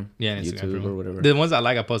 Instagram? Yeah, Instagram. YouTube or whatever. The ones I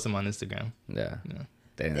like, I post them on Instagram. Yeah.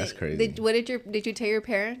 Dang, that's crazy. Did you tell your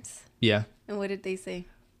parents? Yeah. And what did they say?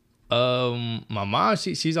 My mom,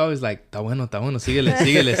 she's always like, "Está bueno,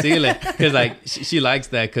 síguele." Because like she likes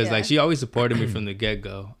that because like she always supported me from the get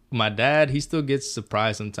go. My dad, he still gets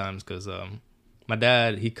surprised sometimes because my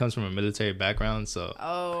dad, he comes from a military background, so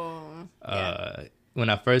when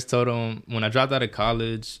I first told him, when I dropped out of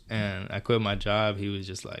college and I quit my job, he was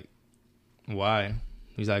just like, why?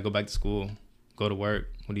 He's like, go back to school, go to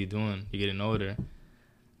work. What are you doing? You're getting older.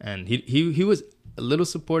 And he was a little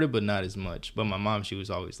supportive, but not as much. But my mom, she was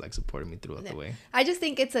always like supporting me throughout the way. I just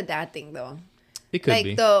think it's a dad thing though. It could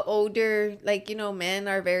be. Like the older, like, you know, men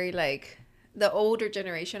are very like, the older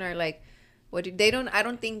generation are like, I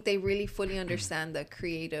don't think they really fully understand the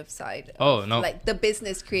creative side. No. Like the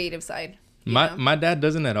business creative side. My dad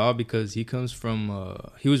doesn't at all because he comes from,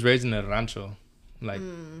 he was raised in a rancho, like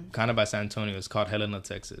kind of by San Antonio. It's called Helena,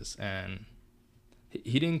 Texas. And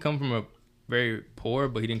he didn't come from a very poor,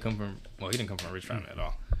 but he didn't come from a rich family at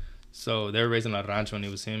all. So they were raised in a rancho, and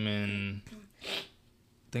it was him and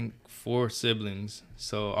I think 4 siblings.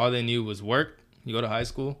 So all they knew was work. You go to high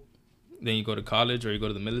school, then you go to college or you go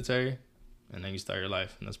to the military, and then you start your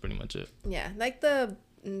life. And that's pretty much it. Yeah, like the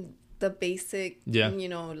basic, you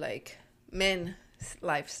know, like men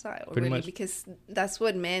lifestyle, pretty really, much. Because that's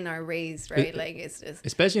what men are raised, right? Like it's just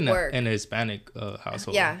especially in a Hispanic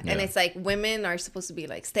household. Yeah, and it's like women are supposed to be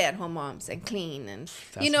like stay-at-home moms and clean, and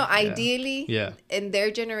ideally, in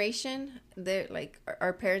their generation, they're like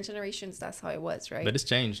our parents' generations. That's how it was, right? But it's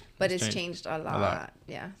changed. It's changed a lot.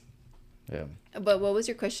 Yeah. Yeah. But what was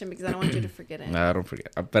your question? Because I don't want you to forget it. No, I don't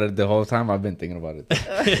forget. But the whole time I've been thinking about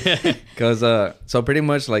it. Because so pretty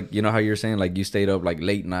much like, you know how you're saying like you stayed up like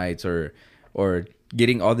late nights or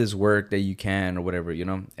getting all this work that you can or whatever, you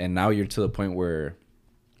know, and now you're to the point where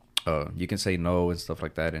you can say no and stuff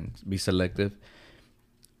like that and be selective.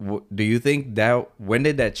 Do you think that, when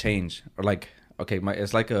did that change? Or like, okay,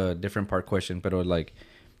 it's like a different part question, but like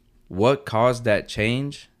what caused that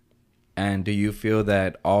change? And do you feel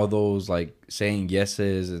that all those like saying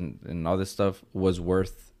yeses and all this stuff was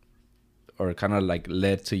worth, or kind of like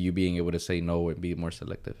led to you being able to say no and be more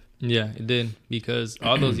selective? Yeah, it did, because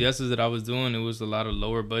all those yeses that I was doing, it was a lot of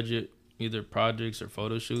lower budget, either projects or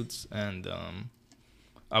photo shoots, and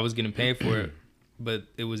I was getting paid for it, but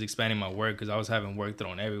it was expanding my work because I was having work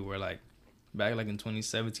thrown everywhere. Like back like in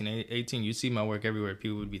 2017, 18, you see my work everywhere.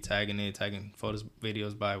 People would be tagging photos,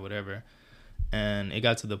 videos by whatever. And it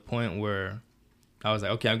got to the point where I was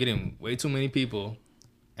like, okay, I'm getting way too many people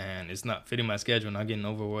and it's not fitting my schedule, and I'm getting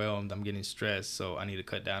overwhelmed. I'm getting stressed. So I need to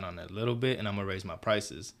cut down on it a little bit, and I'm going to raise my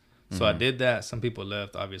prices. So I did that. Some people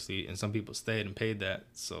left, obviously, and some people stayed and paid that.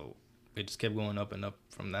 So it just kept going up and up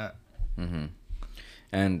from that. Mm-hmm.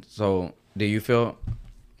 And so do you feel,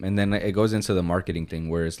 and then it goes into the marketing thing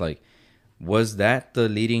where it's like, was that the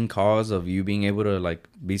leading cause of you being able to like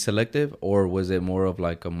be selective, or was it more of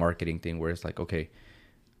like a marketing thing where it's like, okay,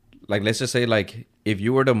 like let's just say like if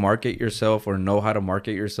you were to market yourself or know how to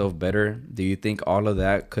market yourself better, do you think all of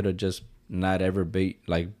that could have just not ever be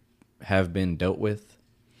like have been dealt with?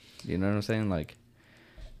 You know what I'm saying? Like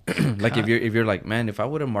like if you're like, man, if I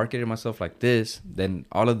would have marketed myself like this, then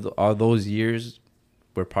all those years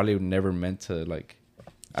were probably never meant to like.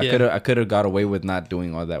 I could have got away with not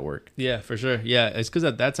doing all that work. Yeah, for sure. Yeah, it's because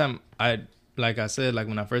at that time, like I said, like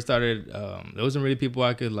when I first started, there wasn't really people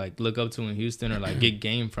I could like look up to in Houston or like get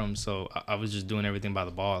game from. So I was just doing everything by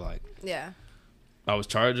the ball. Like, yeah, I was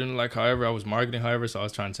charging like however, I was marketing however. So I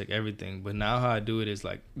was trying to take everything. But now how I do it is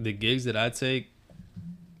like the gigs that I take,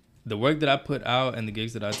 the work that I put out, and the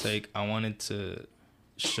gigs that I take, I wanted to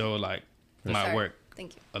show like my work.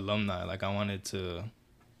 Thank you. Alumni. Like I wanted to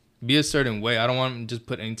be a certain way. I don't want to just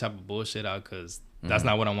put any type of bullshit out because that's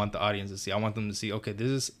not what I want the audience to see. I want them to see, okay, this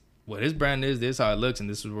is what his brand is, this is how it looks, and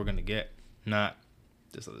this is what we're going to get, not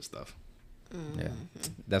this other stuff. Yeah.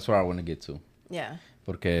 That's where I want to get to. Yeah.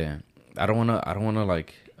 Porque I don't want to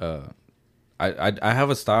like, I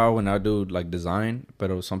have a style when I do like design,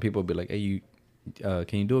 but some people be like, hey, you,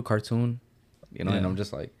 can you do a cartoon? You know, and I'm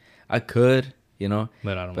just like, I could, you know,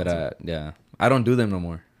 but I don't want to. Yeah. I don't do them no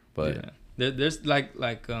more. But there's like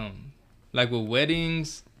with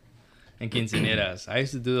weddings and quinceañeras. I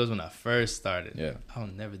used to do those when I first started. Yeah. I'll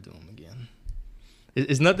never do them again.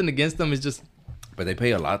 It's nothing against them. It's just. But they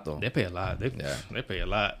pay a lot though. They pay a lot. They pay a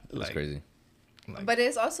lot. That's crazy. Like, but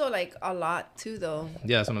it's also like a lot too, though.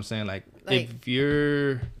 Yeah, that's what I'm saying. Like if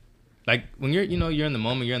you're. Like when you're in the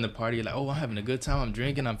moment, you're in the party, you're like, oh, I'm having a good time, I'm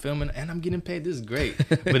drinking, I'm filming, and I'm getting paid. This is great.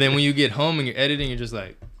 But then when you get home and you're editing, you're just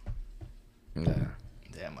like,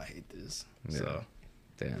 damn, I hate this. Yeah. So,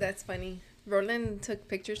 damn. That's funny. Roland took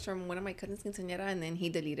pictures from one of my cousins' quinceañera, and then he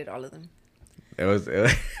deleted all of them. It was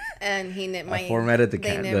and I formatted the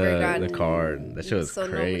card. That shit was so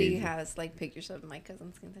crazy. Nobody has like pictures of my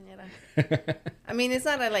cousin's quinceañera. I mean, it's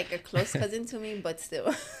not like a close cousin to me, but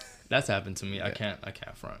still. That's happened to me. Yeah. I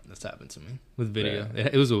can't front. That's happened to me with video. Yeah.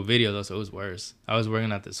 It was with video though, so it was worse. I was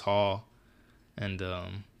working at this hall, and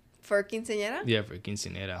for quinceañera. Yeah, for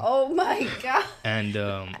quinceañera. Oh my god. And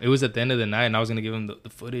it was at the end of the night, and I was gonna give him the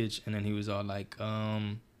footage, and then he was all like,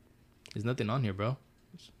 "There's nothing on here, bro."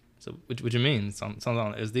 So what you mean? Something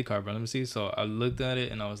on the SD card, bro. Let me see. So I looked at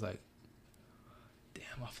it, and I was like,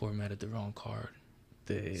 "Damn, I formatted the wrong card."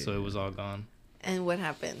 Damn. So it was all gone. And what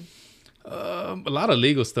happened? A lot of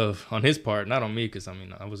legal stuff on his part, not on me, because I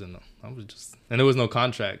was just, and there was no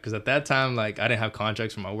contract, because at that time, like, I didn't have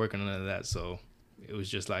contracts for my work and none of that, so it was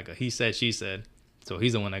just like a he said, she said, so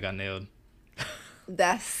he's the one that got nailed.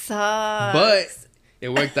 That sucks. But it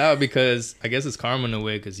worked out because I guess it's karma in a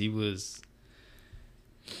way, because he was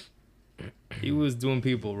doing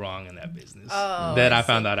people wrong in that business that I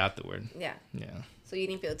found out afterward. Yeah. Yeah. So you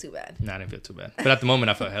didn't feel too bad? No, I didn't feel too bad. But at the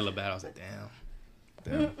moment, I felt hella bad. I was like, damn.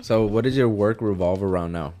 So what does your work revolve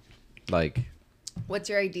around now? Like, what's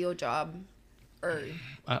your ideal job? Or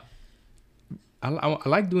I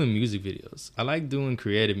like doing music videos. I like doing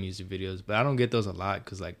creative music videos, but I don't get those a lot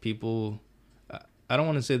because like people, I don't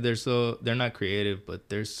want to say they're not creative, but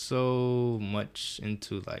they're so much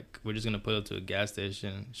into like, we're just gonna pull up to a gas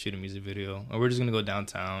station, shoot a music video, or we're just gonna go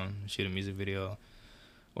downtown, shoot a music video,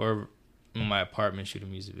 or in my apartment, shoot a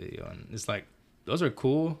music video. And it's like, those are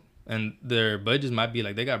cool. And their budgets might be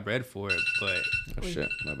like, they got bread for it, but... Oh, shit.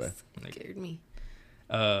 My bad. Scared me.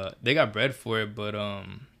 They got bread for it, but I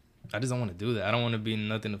just don't want to do that. I don't want to be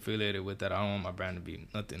nothing affiliated with that. I don't want my brand to be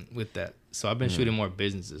nothing with that. So I've been shooting more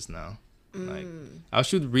businesses now. Like, I'll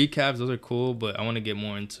shoot recaps. Those are cool, but I want to get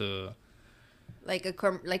more into... Like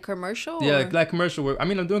commercial? Yeah, like commercial work. I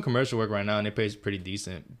mean, I'm doing commercial work right now, and it pays pretty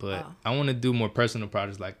decent. But I want to do more personal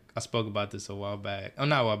projects. Like, I spoke about this a while back. Oh,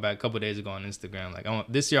 not a while back. A couple of days ago on Instagram. Like,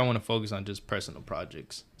 this year I want to focus on just personal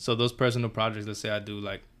projects. So those personal projects, let's say I do,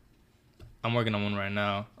 like, I'm working on one right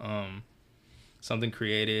now. Something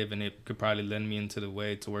creative, and it could probably lend me into the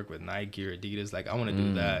way to work with Nike or Adidas. Like, I want to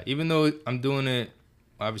do that. Even though I'm doing it,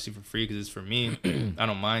 obviously, for free because it's for me, I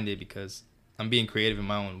don't mind it because I'm being creative in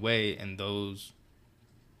my own way, and those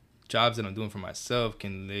jobs that I'm doing for myself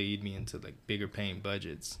can lead me into like bigger paying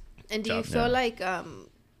budgets. And do you feel like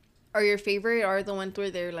are your favorite are the ones where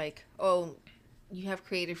they're like, oh, you have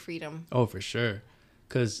creative freedom? Oh, for sure.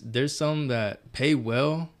 Because there's some that pay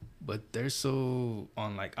well, but they're so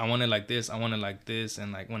on like, I want it like this, I want it like this.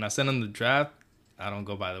 And like when I send them the draft, I don't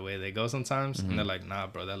go by the way they go sometimes. And they're like, nah,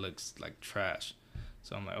 bro, that looks like trash.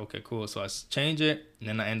 So I'm like, okay, cool. So I change it, and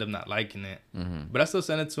then I end up not liking it. But I still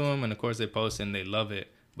send it to them, and of course they post it and they love it.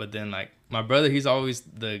 But then like my brother, he's always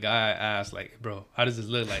the guy I ask, like, bro, how does this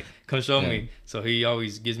look like? Come show me. So he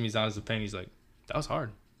always gives me his honest opinion. He's like, that was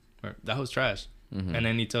hard, or that was trash. And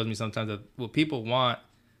then he tells me sometimes that what people want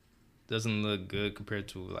doesn't look good compared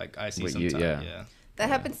to like I see sometimes. That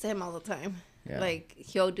happens to him all the time. Like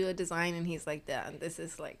he'll do a design and he's like, that, this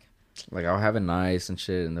is like I'll have it nice and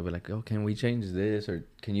shit, and they'll be like, oh, can we change this, or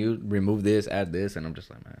can you remove this, add this? And I'm just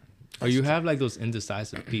like, man. Or you have like those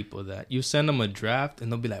indecisive people that you send them a draft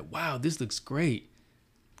and they'll be like, wow, this looks great.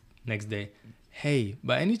 Next day, hey,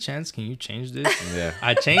 by any chance, can you change this? Yeah.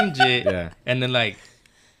 I change it. And then like,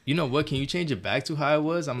 you know what, can you change it back to how it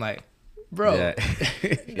was? I'm like, bro. That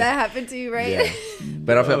happened to you, right?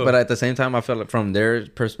 But at the same time, I feel like from their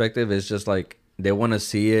perspective, it's just like they want to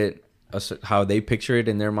see it how they picture it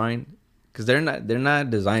in their mind, because they're not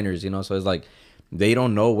designers, you know. So it's like they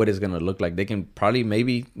don't know what it's gonna look like. They can probably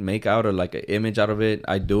maybe make out an image out of it.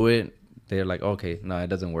 I do it. They're like, okay, no, it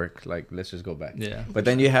doesn't work. Like, let's just go back. Yeah. But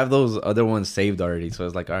then you have those other ones saved already. So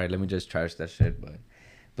it's like, all right, let me just trash that shit.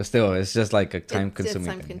 But still, it's just like a time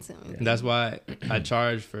consuming thing. Yeah. That's why I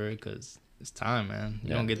charge for it, because it's time, man. You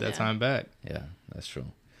don't get that time back. Yeah, that's true.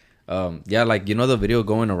 Like, you know, the video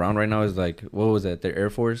going around right now is like, what was it? The Air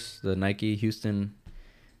Force, the Nike Houston.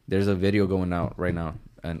 There's a video going out right now,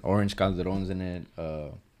 and Orange Calderon's in it.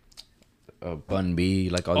 Bun B,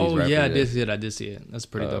 like all these Oh rappers. yeah, I did see it. I did see it. That's a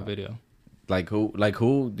pretty dope video. Like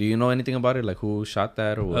who? Do you know anything about it? Like who shot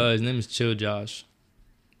that or what? His name is Chill Josh.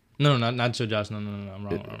 No, not Chill Josh. No. I'm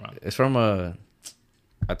wrong. It's from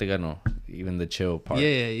I think I know. Even the Chill part. Yeah,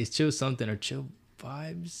 it's Chill something or Chill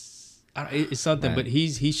Vibes. It's something, man. But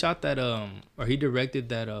he shot that or he directed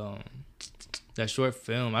that short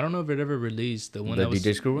film. I don't know if it ever released. The one that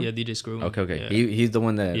DJ Screw one? Yeah, DJ Screw one. Okay. Yeah. He's the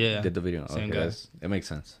one that did the video. Same Okay, guy. it makes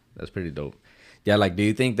sense. That's pretty dope. Yeah, like, do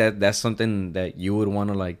you think that that's something that you would want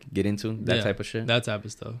to like get into? That type of shit. That type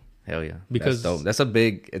of stuff. Hell yeah, because that's dope.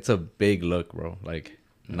 It's a big look, bro. Like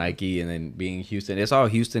Nike and then being Houston. It's all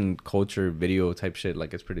Houston culture video type shit.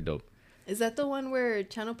 Like it's pretty dope. Is that the one where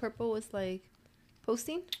Channel Purple was like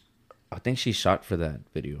posting? I think she shot for that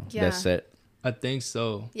video. Yeah. That set. I think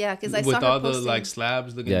so. Yeah, because I saw with her all posting. the like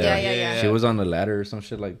slabs looking. Yeah. She was on the ladder or some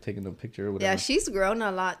shit, like taking the picture or whatever. Yeah, she's grown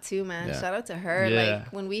a lot too, man. Yeah. Shout out to her. Yeah.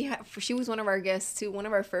 Like when she was one of our guests too, one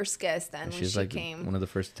of our first guests. And when she's she like came, one of the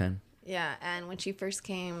first 10. Yeah, and when she first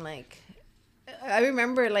came, like I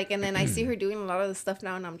remember, like, and then I see her doing a lot of the stuff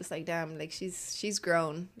now, and I'm just like, damn, like she's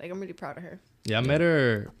grown. Like I'm really proud of her. Yeah, I met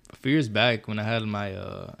her a few years back when I had my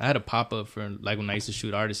I had a pop up for like when I used to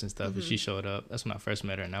shoot artists and stuff, and she showed up. That's when I first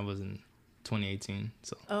met her, and that was in 2018.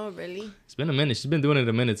 So Oh really? it's been a minute. She's been doing it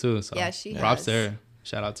a minute too. So Yeah, she props to has. her.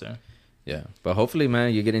 Shout out to her. Yeah, but hopefully,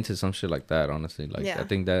 man, you get into some shit like that. Honestly, like I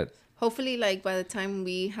think that. Hopefully, like by the time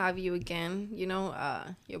we have you again, you know,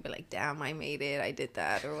 you'll be like, damn, I made it, I did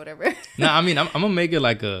that, or whatever. No, I mean, I'm gonna make it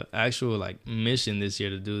like a actual like mission this year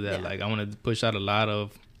to do that. Yeah. Like I want to push out a lot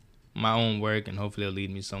of my own work, and hopefully it'll lead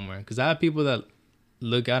me somewhere. Because I have people that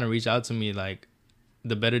look out and reach out to me, like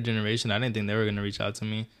the better generation. I didn't think they were gonna reach out to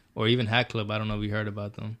me, or even Hack Club. I don't know if you heard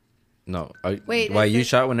about them. No. Wait, why you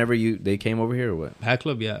shot whenever they came over here or what? Hack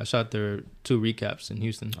Club, yeah. I shot their 2 recaps in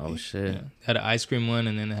Houston. Oh shit. Yeah. Had an ice cream one,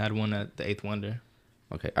 and then they had one at the 8th Wonder.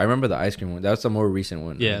 Okay, I remember the ice cream one. That's a more recent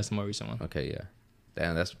one. Yeah, right? it's a more recent one. Okay, yeah.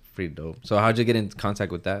 Damn, that's pretty dope. So how'd you get in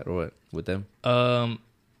contact with that or what with them?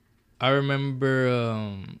 I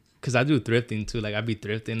remember because I do thrifting too. Like I be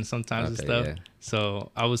thrifting sometimes and stuff. Yeah.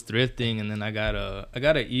 So I was thrifting, and then I got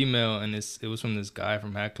an email, and it was from this guy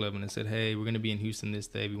from Hack Club, and it said, "Hey, we're gonna be in Houston this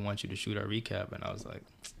day. We want you to shoot our recap." And I was like,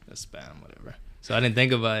 "That's spam, whatever." So I didn't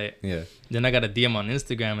think about it. Yeah. Then I got a DM on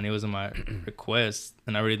Instagram, and it was in my request,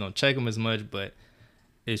 and I really don't check them as much, but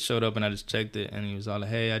it showed up, and I just checked it, and he was all like,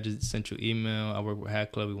 "Hey, I just sent you an email. I work with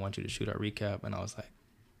Hack Club. We want you to shoot our recap." And I was like,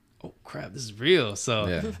 oh crap, this is real.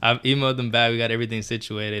 So I emailed them back. We got everything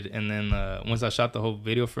situated, and then once I shot the whole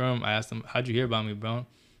video for him, I asked him, "How'd you hear about me, bro?"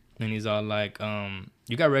 And he's all like,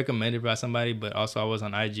 "You got recommended by somebody, but also I was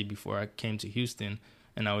on IG before I came to Houston,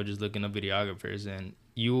 and I was just looking up videographers, and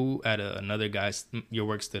you at another guy, your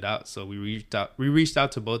work stood out, so we reached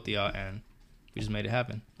out to both of y'all, and we just made it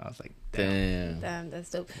happen." I was like, damn,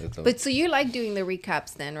 that's dope. But so you like doing the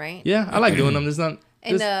recaps then, right? Yeah, I like doing them. There's not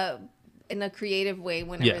in a creative way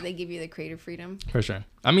whenever they give you the creative freedom. For sure.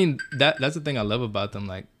 I mean, that's the thing I love about them.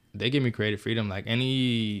 Like, they give me creative freedom. Like,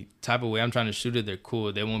 any type of way I'm trying to shoot it, they're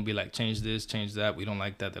cool. They won't be like, change this, change that. We don't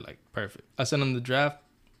like that. They're like, perfect. I send them the draft.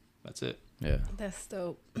 That's it. Yeah. That's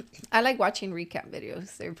dope. I like watching recap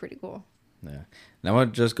videos. They're pretty cool. Yeah. Now I'll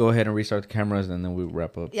just go ahead and restart the cameras, and then we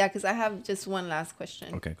wrap up. Yeah, because I have just one last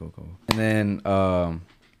question. Okay, cool. And then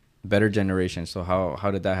better generation. So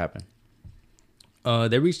how did that happen?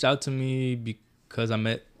 They reached out to me because I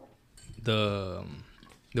met the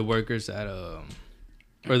workers at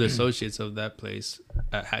or the associates of that place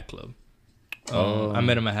at Hack Club. I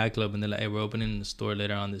met them at Hack Club, and they're like, "Hey, we're opening the store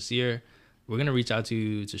later on this year. We're gonna reach out to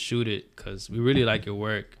you to shoot it because we really like your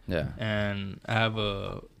work." Yeah. And I have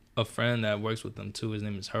a friend that works with them too. His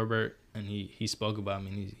name is Herbert, and he spoke about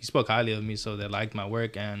me. And he spoke highly of me, so they liked my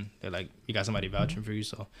work, and they're like, "You got somebody vouching for you,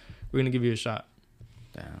 so we're gonna give you a shot."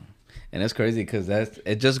 Damn. And it's crazy because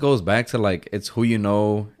it just goes back to like it's who you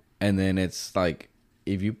know, and then it's like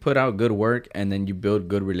if you put out good work and then you build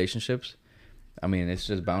good relationships, I mean it's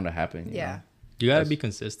just bound to happen. You know? You gotta be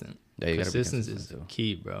consistent. Yeah, you gotta be Consistency is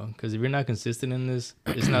key, bro. Because if you're not consistent in this,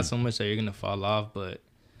 it's not so much that you're gonna fall off, but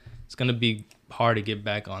it's gonna be hard to get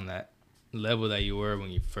back on that level that you were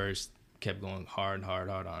when you first kept going hard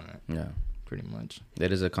on it. Yeah, pretty much.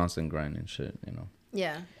 It is a constant grind and shit, you know.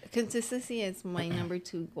 Yeah, consistency is my number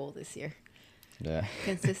 2 goal this year. Yeah,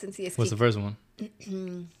 consistency is. What's the first one?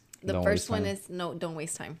 The first one is don't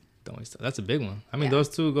waste time. Don't waste time. That's a big one. I mean, those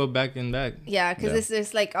two go back and back. Yeah, because it's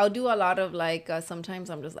just like I'll do a lot of like sometimes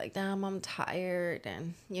I'm just like, damn, I'm tired,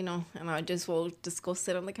 and you know, and I will just go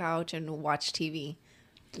sit on the couch and watch TV,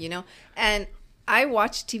 you know. And I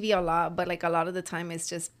watch TV a lot, but like a lot of the time it's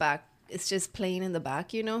just playing in the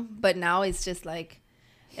back, you know. But now it's just like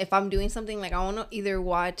if I'm doing something, like I want to either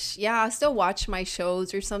watch, I still watch my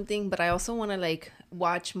shows or something, but I also want to like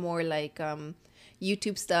watch more like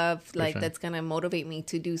YouTube stuff, like that's gonna motivate me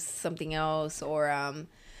to do something else, or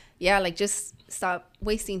like just stop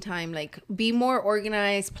wasting time, like be more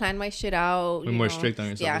organized, plan my shit out, be more strict on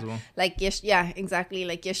yourself as well. Like exactly.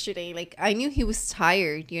 Like yesterday, like I knew he was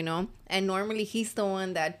tired, and normally he's the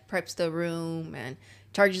one that preps the room and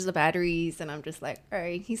charges the batteries, and I'm just like, all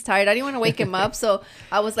right, he's tired, I didn't want to wake him up, so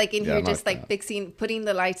I was like in here just like putting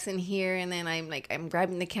the lights in here, and then I'm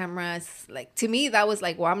grabbing the cameras. Like to me that was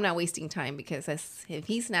like, well, I'm not wasting time, because if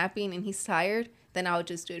he's napping and he's tired, then I'll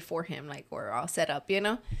just do it for him, like, or I'll set up,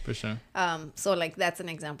 For sure. So like that's an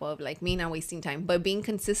example of like me not wasting time, but being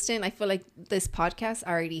consistent. I feel like this podcast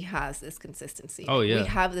already has this consistency. Oh yeah, we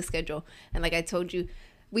have the schedule, and like I told you,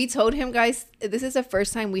 we told him, guys, this is the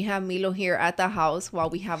first time we have Milo here at the house while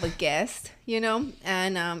we have a guest,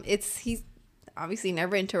 and he's obviously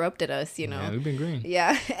never interrupted us, Yeah, we've been green.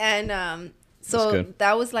 Yeah, and so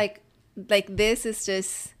that was like this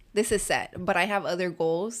is set, but I have other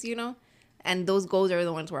goals, and those goals are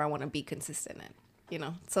the ones where I want to be consistent in,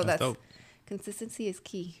 so that's dope. Consistency is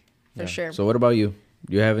key for sure. So what about you?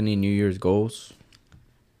 Do you have any New Year's goals?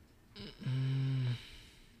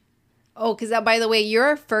 Oh, because by the way, you're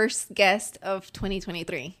our first guest of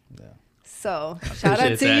 2023. Yeah. So shout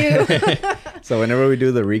out to you. So whenever we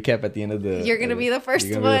do the recap at the end of the, you're gonna be the first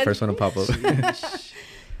one. You're gonna be the first one to pop up.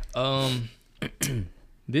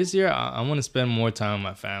 This year I want to spend more time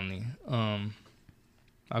with my family.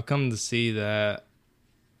 I've come to see that.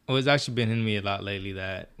 Well, it's actually been hitting me a lot lately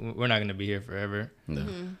that we're not gonna be here forever. Yeah.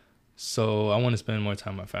 Mm-hmm. So I want to spend more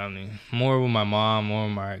time with my family, more with my mom, more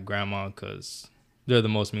with my grandma, because they're the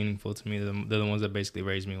most meaningful to me. They're the ones that basically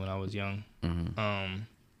raised me when I was young. Mm-hmm.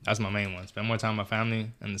 That's my main one. Spend more time with my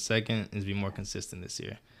family. And the second is be more consistent this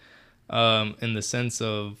year. In the sense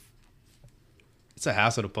of, it's a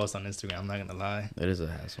hassle to post on Instagram. I'm not going to lie. It is a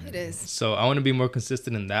hassle. It is. So I want to be more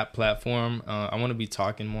consistent in that platform. I want to be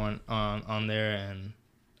talking more on there. And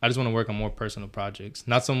I just want to work on more personal projects.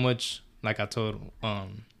 Not so much like I told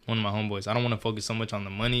one of my homeboys. I don't want to focus so much on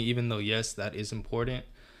the money, even though, yes, that is important.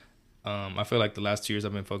 I feel like the last 2 years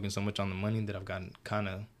I've been focusing so much on the money that I've gotten kind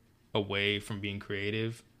of away from being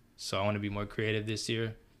creative. So I want to be more creative this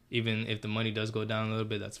year. Even if the money does go down a little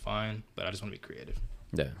bit, that's fine. But I just want to be creative.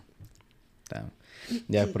 Yeah. Damn.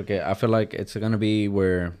 Yeah, porque I feel like it's going to be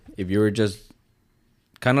where if you're just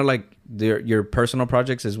kind of like your personal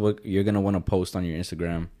projects is what you're going to want to post on your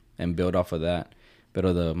Instagram and build off of that. But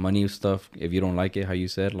the money stuff, if you don't like it, how you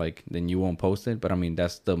said, like, then you won't post it. But I mean,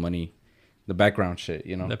 that's the money. The background shit,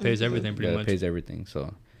 that pays everything pretty much. That pays everything.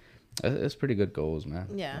 So it's pretty good goals, man.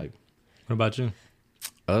 Yeah. Like, what about you?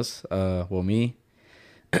 Us? Well, me,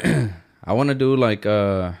 I want to do like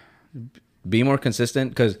be more consistent,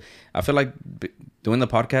 because I feel like doing the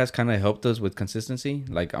podcast kind of helped us with consistency.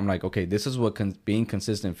 Like I'm like, okay, this is what being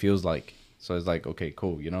consistent feels like. So it's like, okay,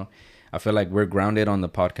 cool. I feel like we're grounded on the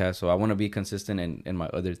podcast, so I want to be consistent in my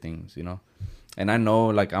other things. And I know,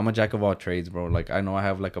 like, I'm a jack of all trades, bro. Like, I know I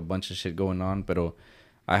have, like, a bunch of shit going on, but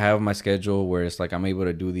I have my schedule where it's, like, I'm able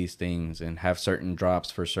to do these things and have certain drops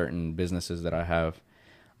for certain businesses that I have.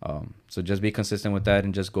 So just be consistent with that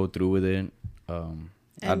and just go through with it.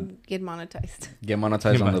 And get monetized. Get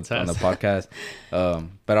monetized on the podcast.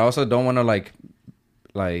 But I also don't want to,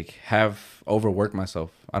 like have overwork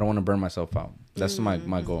myself. I don't want to burn myself out. That's my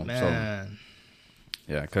goal. Man.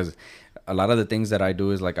 So, yeah, because a lot of the things that I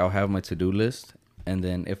do is like I'll have my to-do list, and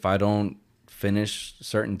then if I don't finish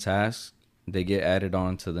certain tasks, they get added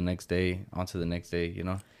on to the next day,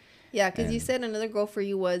 Yeah, because you said another goal for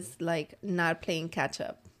you was like not playing catch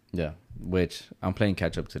up. Yeah, which I'm playing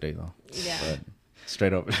catch up today though. Yeah. But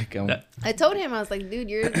straight up, like I told him, I was like, dude,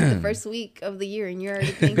 you're the first week of the year and you're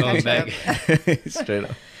already playing catch up. Straight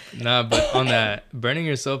up. Nah, but on that burning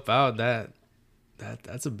yourself out,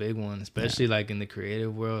 that's a big one, especially like in the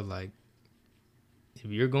creative world. Like, if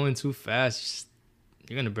you're going too fast,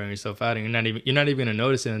 you're gonna burn yourself out, and you're not even gonna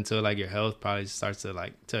notice it until like your health probably starts to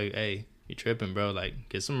like tell you, hey, you're tripping, bro. Like,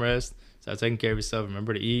 get some rest, start taking care of yourself,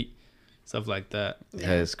 remember to eat, stuff like that.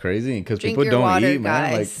 Yeah, it's crazy because people don't water, eat,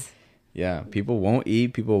 man. guys. Like, yeah, people won't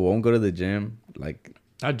eat, people won't go to the gym. Like,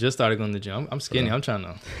 I just started going to the gym. I'm skinny. I'm trying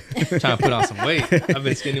to put on some weight. I've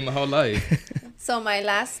been skinny my whole life. So my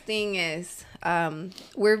last thing is,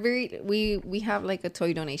 we have like a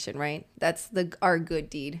toy donation, right? That's our good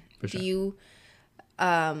deed. For sure.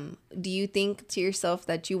 Do you think to yourself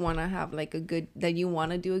that you want to have like that you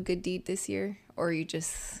want to do a good deed this year, or you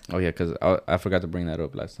just? Oh yeah, because I forgot to bring that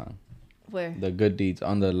up last time. Where? The good deeds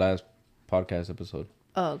on the last podcast episode.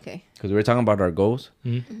 Oh, okay. Because we were talking about our goals,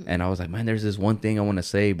 Mm-hmm. and I was like, man, there's this one thing I want to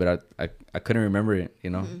say, but I couldn't remember it, you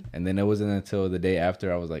know. And then it wasn't until the day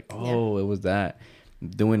after I was like, oh, it was that.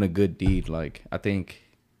 Doing a good deed, like, I think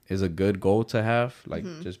is a good goal to have, like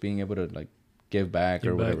just being able to like give back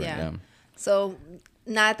or whatever. Yeah. So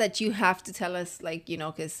not that you have to tell us, like, you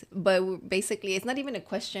know, but basically it's not even a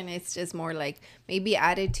question. It's just more like maybe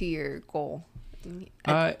add it to your goal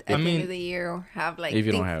at the end of the year, or have like, if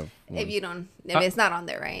you don't have one. if it's not on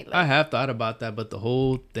there, right? Like, I have thought about that, but the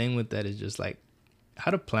whole thing with that is just like how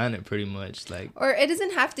to plan it pretty much. Like, or it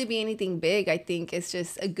doesn't have to be anything big. I think it's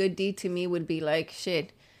just a good deed to me would be like,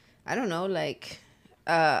 shit, I don't know, like,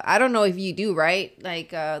 I don't know if you do, right? Like,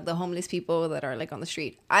 the homeless people that are like on the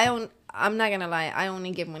street. I'm not gonna lie, I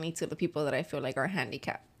only give money to the people that I feel like are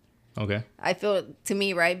handicapped. okay. I feel, to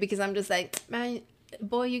me, right? Because I'm just like, man,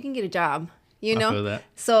 boy, you can get a job, you know? I feel that.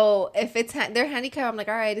 So if it's they're handicapped, I'm like,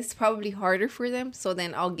 all right, it's probably harder for them. So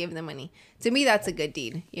then I'll give them money. To me, that's a good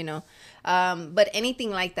deed, you know? But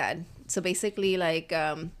anything like that. So basically, like,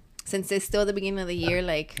 since it's still the beginning of the year,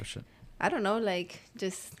 like, I don't know, like,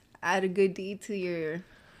 just add a good deed to your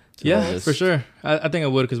goals. For sure. I think I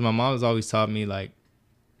would, because my mom has always taught me, like,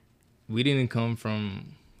 we didn't come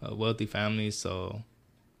from a wealthy family, so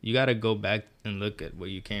you got to go back and look at where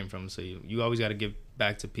you came from. So you always got to give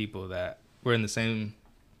back to people that were in the same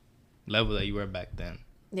level that you were back then.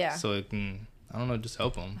 Yeah. So it can, I don't know, just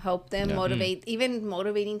help them. Help them, motivate, even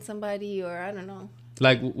motivating somebody, or I don't know.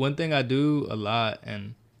 Like, one thing I do a lot,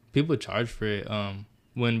 and people charge for it,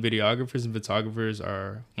 when videographers and photographers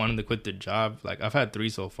are wanting to quit their job, like, I've had 3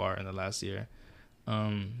 so far in the last year.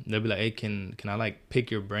 They'll be like, hey, can I like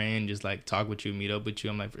pick your brain, just like talk with you, meet up with you?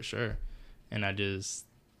 I'm like, for sure. And I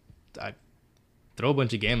throw a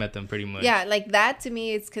bunch of game at them pretty much. Yeah, like that to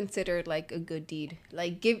me is considered like a good deed.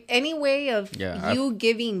 Like, give any way of you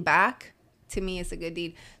giving back, to me is a good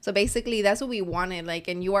deed. So basically that's what we wanted, like,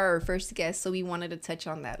 and you are our first guest, so we wanted to touch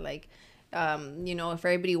on that. Like, you know, for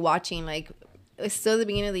everybody watching, like, it's still the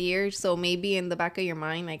beginning of the year, so maybe in the back of your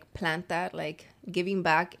mind, like, plant that, like, giving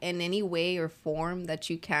back in any way or form that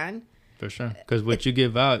you can. For sure, because what you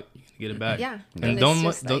give out, you can get it back. Yeah, and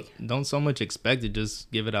don't so much expect it.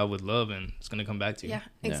 Just give it out with love, and it's gonna come back to you. Yeah,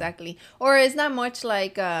 exactly. Or it's not much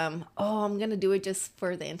like, oh, I'm gonna do it just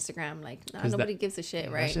for the Instagram. Like, nobody gives a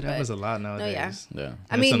shit, right? That shit happens a lot nowadays. No, yeah.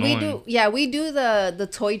 I mean, we do the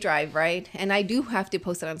toy drive, right? And I do have to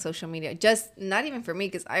post it on social media. Just not even for me,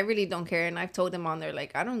 because I really don't care. And I've told them on there,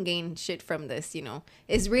 like, I don't gain shit from this. You know,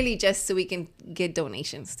 it's really just so we can get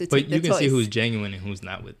donations to take the toys. But you can see who's genuine and who's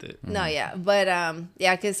not with it. No, yeah, but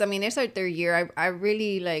yeah, because I mean, it's our 3rd year. I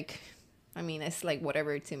really, like, I mean, it's like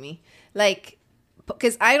whatever to me, like,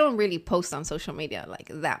 because I don't really post on social media like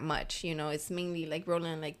that much, you know. It's mainly like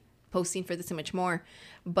Roland, like, posting for this and much more.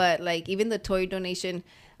 But like, even the toy donation,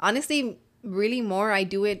 honestly, really more, I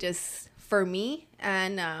do it just for me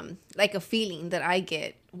and like a feeling that I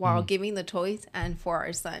get while giving the toys, and for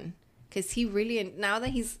our son, because he really, now that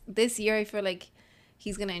he's this year, I feel like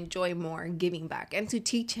he's gonna enjoy more giving back, and to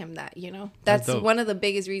teach him that, you know, that's one of the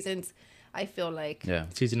biggest reasons I feel like. Yeah,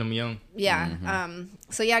 teaching them young. Yeah.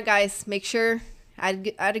 So yeah, guys, make sure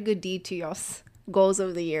add a good deed to y'all's goals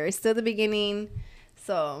of the year. It's still the beginning,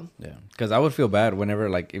 so yeah. Because I would feel bad whenever,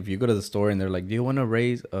 like, if you go to the store and they're like, "Do you want to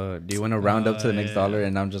round up to the next dollar?"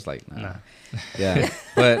 And I'm just like, nah. Yeah.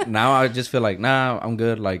 But now I just feel like, nah, I'm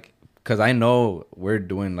good. Like, because I know we're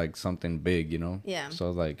doing like something big, you know. Yeah. So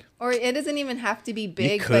like, or it doesn't even have to be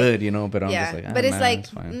big. You could, you know, but I'm just like, but it's like,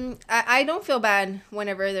 I don't feel bad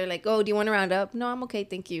whenever they're like, "Oh, do you want to round up?" No, I'm okay,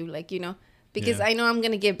 thank you. Like, you know, because I know I'm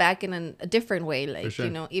gonna give back in a different way. Like, you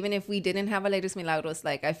know, even if we didn't have Alegres Milagros,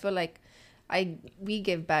 like, I feel like we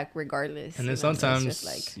give back regardless. And then sometimes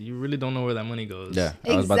like, you really don't know where that money goes. Yeah,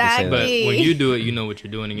 I was about to say that. But when you do it, you know what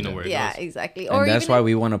you're doing and you know where it goes. Yeah, exactly. And that's why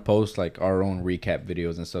we want to post like our own recap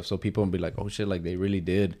videos and stuff, so people will be like, "Oh shit, like they really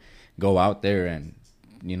did go out there and,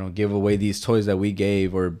 you know, give away these toys that we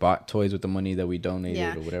gave, or bought toys with the money that we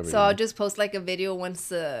donated, or whatever." So I'll just post like a video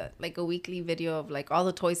once, like a weekly video of like all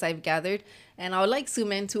the toys I've gathered, and I'll like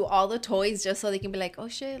zoom into all the toys just so they can be like, "Oh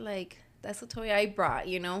shit, like that's a toy I brought,"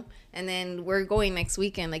 you know. And then we're going next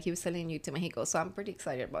weekend, like he was telling you, to Mexico, so I'm pretty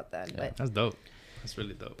excited about that. But that's dope. That's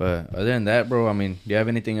really dope. But other than that, bro, I mean, do you have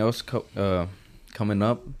anything else coming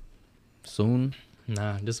up soon?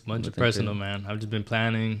 Nah, just a bunch of personal, man. I've just been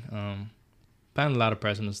planning a lot of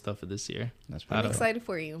personal stuff for this year. I'm excited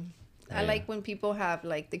for you. I like when people have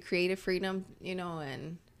like the creative freedom, you know,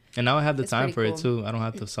 and now I have the time for it too. I don't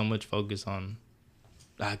have to so much focus on,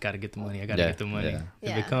 I gotta get the money. Get the money. Yeah.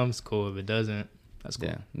 If it comes, cool. If it doesn't, that's cool.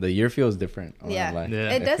 Yeah, the year feels different. It does.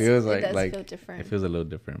 It does feel different. It feels a little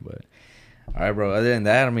different, but All right, bro. Other than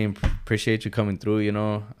that, I mean, appreciate you coming through, you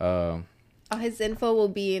know. All his info will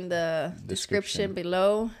be in the description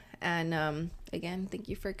below. And again, thank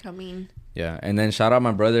you for coming. Yeah, and then shout out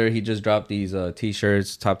my brother. He just dropped these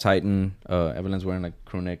t-shirts, Top Titan. Evelyn's wearing like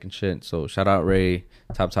crew neck and shit. So shout out Ray,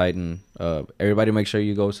 Top Titan. Everybody make sure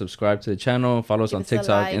you go subscribe to the channel. Follow us on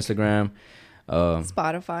TikTok, Instagram.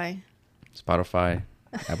 Spotify,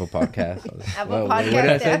 Apple Podcasts. Apple Podcasts. What did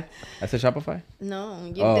I say? I said Shopify? No,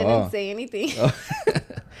 you didn't say anything.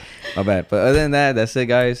 My bad. But other than that, that's it,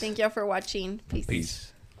 guys. Thank y'all for watching.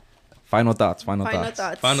 Peace. Final thoughts. Final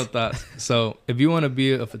thoughts. So if you want to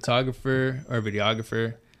be a photographer or a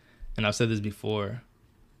videographer, and I've said this before,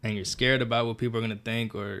 and you're scared about what people are going to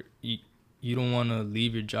think, or you don't want to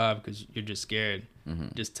leave your job because you're just scared,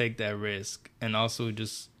 just take that risk. And also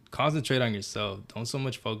just concentrate on yourself. Don't so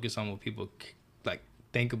much focus on what people like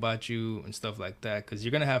think about you and stuff like that, because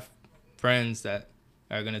you're going to have friends that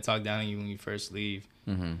are going to talk down on you when you first leave.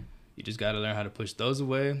 You just got to learn how to push those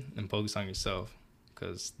away and focus on yourself,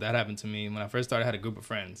 because that happened to me. When I first started, I had a group of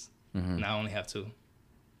friends. Now I only have 2.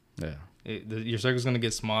 Yeah. Your circle's going to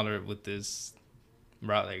get smaller with this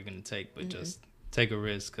route that you're going to take, but just take a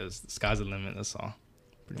risk, because the sky's the limit. That's all.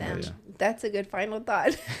 Damn, that's a good final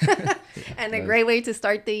thought. And a great way to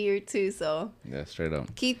start the year too. So yeah, straight up.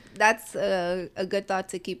 That's a good thought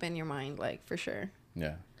to keep in your mind, like, for sure.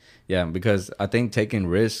 Yeah, because I think taking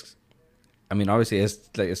risks, I mean, obviously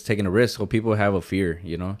it's taking a risk, so people have a fear,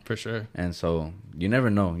 you know. For sure. And so you never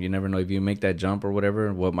know if you make that jump or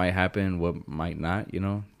whatever, what might happen, what might not, you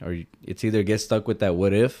know. Or it's either get stuck with that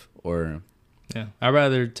what if, or I'd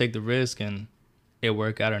rather take the risk and it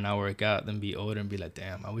work out or not work out than be older and be like,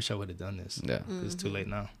 damn, I wish I would have done this. Yeah. It's too late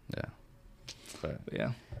now. Yeah. But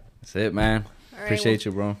yeah. That's it, man. Appreciate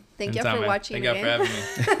you, bro. Thank y'all for watching. Thank y'all for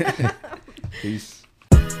having me. Peace.